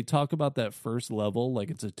know, they talk about that first level like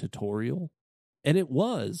it's a tutorial, and it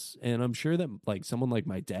was. And I'm sure that like someone like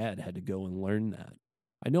my dad had to go and learn that.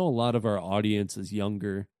 I know a lot of our audience is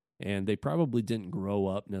younger, and they probably didn't grow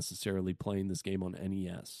up necessarily playing this game on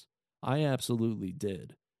NES. I absolutely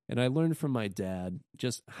did. And I learned from my dad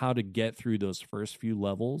just how to get through those first few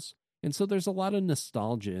levels. And so there's a lot of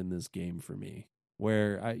nostalgia in this game for me,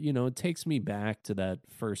 where it takes me back to that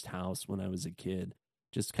first house when I was a kid,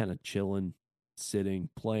 just kind of chilling, sitting,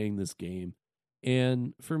 playing this game.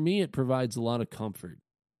 And for me, it provides a lot of comfort,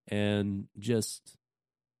 and just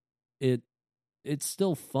it's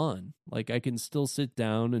still fun. Like, I can still sit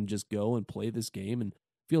down and just go and play this game and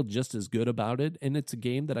feel just as good about it. And it's a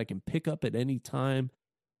game that I can pick up at any time,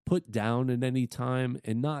 put down at any time,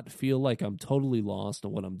 and not feel like I'm totally lost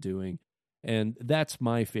on what I'm doing. And that's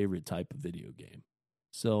my favorite type of video game.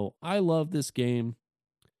 So I love this game.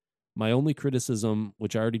 My only criticism,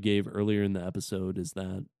 which I already gave earlier in the episode, is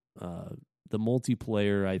that the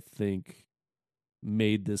multiplayer, I think,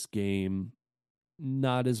 made this game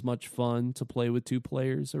not as much fun to play with 2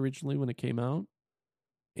 players originally when it came out.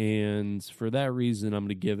 And for that reason, I'm going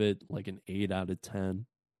to give it like an 8 out of 10.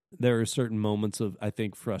 There are certain moments of, I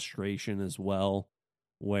think, frustration as well,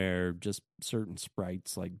 where just certain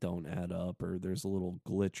sprites like don't add up, or there's a little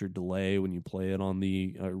glitch or delay when you play it on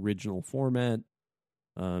the original format.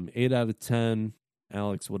 8 out of 10.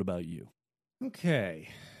 Alex, what about you? Okay.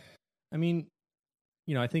 I mean,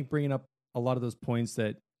 I think bringing up a lot of those points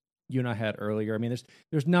that you and I had earlier, I mean,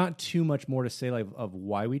 there's not too much more to say like of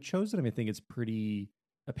why we chose it. I mean, I think it's pretty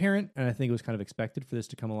apparent, and I think it was kind of expected for this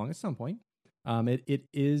to come along at some point. It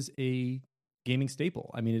is a gaming staple.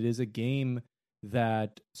 I mean, it is a game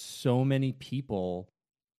that so many people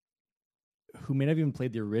who may not have even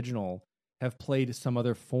played the original have played some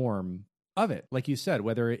other form of it. Like you said,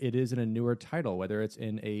 whether it is in a newer title, whether it's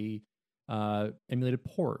in a emulated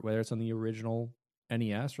port, whether it's on the original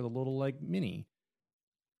NES or the little like mini.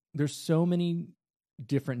 There's so many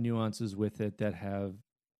different nuances with it that have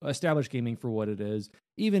established gaming for what it is.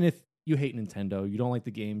 Even if you hate Nintendo, you don't like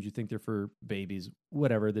the games, you think they're for babies,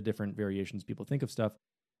 whatever the different variations people think of stuff,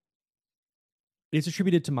 it's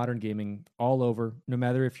attributed to modern gaming all over. No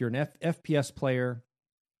matter if you're an FPS player,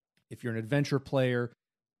 if you're an adventure player,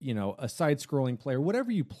 a side-scrolling player,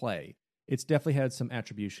 whatever you play, it's definitely had some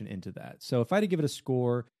attribution into that. So if I had to give it a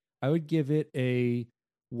score, I would give it a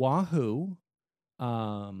wahoo.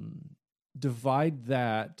 Divide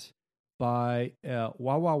that by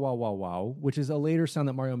wow, wow, wow, wow, wow, which is a later sound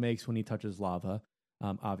that Mario makes when he touches lava,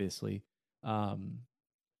 obviously.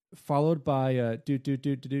 Followed by doot, doot,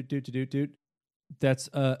 doot, doot, doot, doot, doot. That's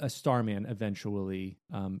a Starman eventually,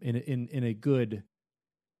 in a good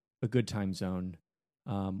time zone,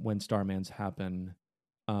 when Starmans happen.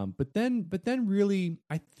 But then really,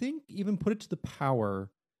 I think even put it to the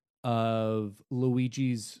power of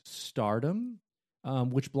Luigi's stardom,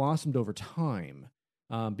 which blossomed over time,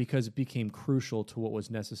 because it became crucial to what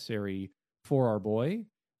was necessary for our boy.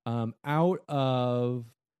 Out of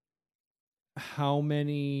how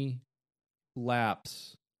many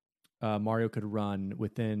laps Mario could run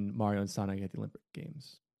within Mario and Sonic at the Olympic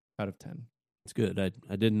Games, out of 10. It's good.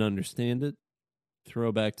 I didn't understand it.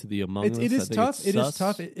 Throwback to the Among Us. It is tough. It is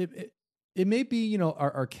tough. It may be,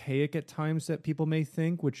 archaic at times that people may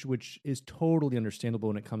think, which is totally understandable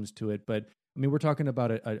when it comes to it. But I mean, we're talking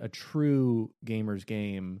about a true gamer's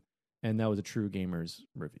game, and that was a true gamer's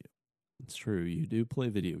review. It's true. You do play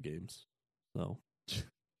video games, so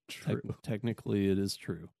true. Technically, it is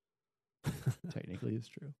true. Technically, it's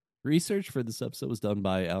true. Research for this episode was done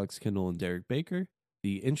by Alex Kendall and Derek Baker.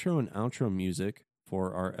 The intro and outro music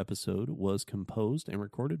for our episode was composed and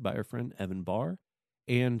recorded by our friend Evan Barr,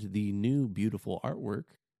 and the new beautiful artwork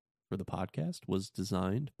for the podcast was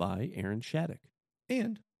designed by Aaron Shattuck.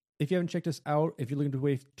 And If you haven't checked us out, if you're looking to a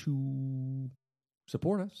way to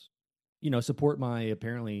support us, support my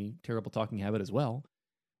apparently terrible talking habit as well.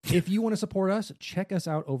 If you want to support us, check us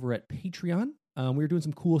out over at Patreon. We're doing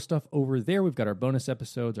some cool stuff over there. We've got our bonus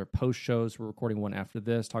episodes, our post shows. We're recording one after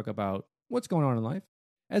this, talk about what's going on in life,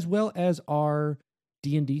 as well as our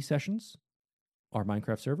D&D sessions, our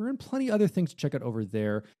Minecraft server, and plenty other things to check out over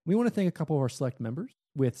there. We want to thank a couple of our select members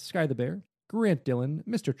with Sky the Bear, Grant Dillon,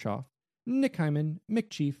 Mr. Choff, Nick Hyman,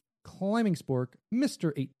 Mick Chief, Climbing Spork,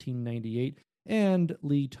 Mr. 1898, and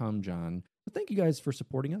Lee Tom John. So thank you guys for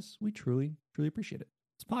supporting us. We truly, truly appreciate it.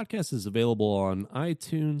 This podcast is available on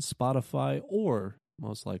iTunes, Spotify, or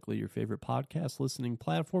most likely your favorite podcast listening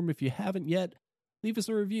platform. If you haven't yet, leave us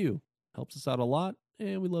a review. Helps us out a lot,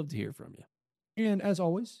 and we'd love to hear from you. And as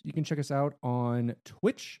always, you can check us out on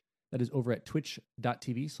Twitch. That is over at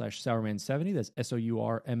twitch.tv/Sourman70. That's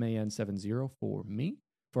SOURMAN70 for me,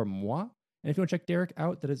 for moi. And if you want to check Derek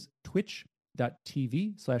out, that is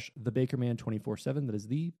twitch.tv/TheBakerman247. That is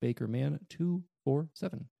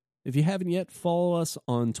TheBakerman247. If you haven't yet, follow us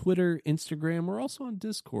on Twitter, Instagram. We're also on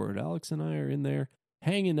Discord. Alex and I are in there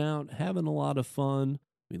hanging out, having a lot of fun.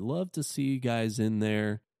 We love to see you guys in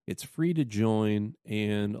there. It's free to join,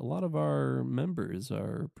 and a lot of our members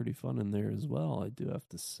are pretty fun in there as well, I do have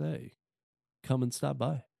to say. Come and stop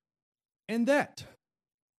by. And that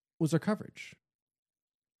was our coverage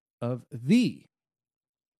of the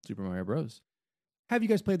Super Mario Bros. Have you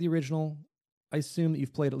guys played the original? I assume that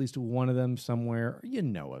you've played at least one of them somewhere. You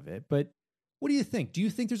know of it, but what do you think? Do you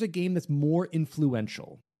think there's a game that's more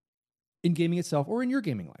influential in gaming itself or in your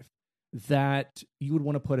gaming life that you would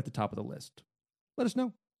want to put at the top of the list? Let us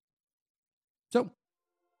know. So,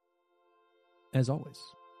 as always,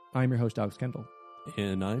 I'm your host, Alex Kendall.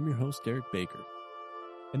 And I'm your host, Derek Baker.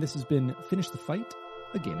 And this has been Finish the Fight,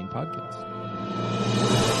 a gaming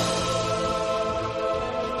podcast.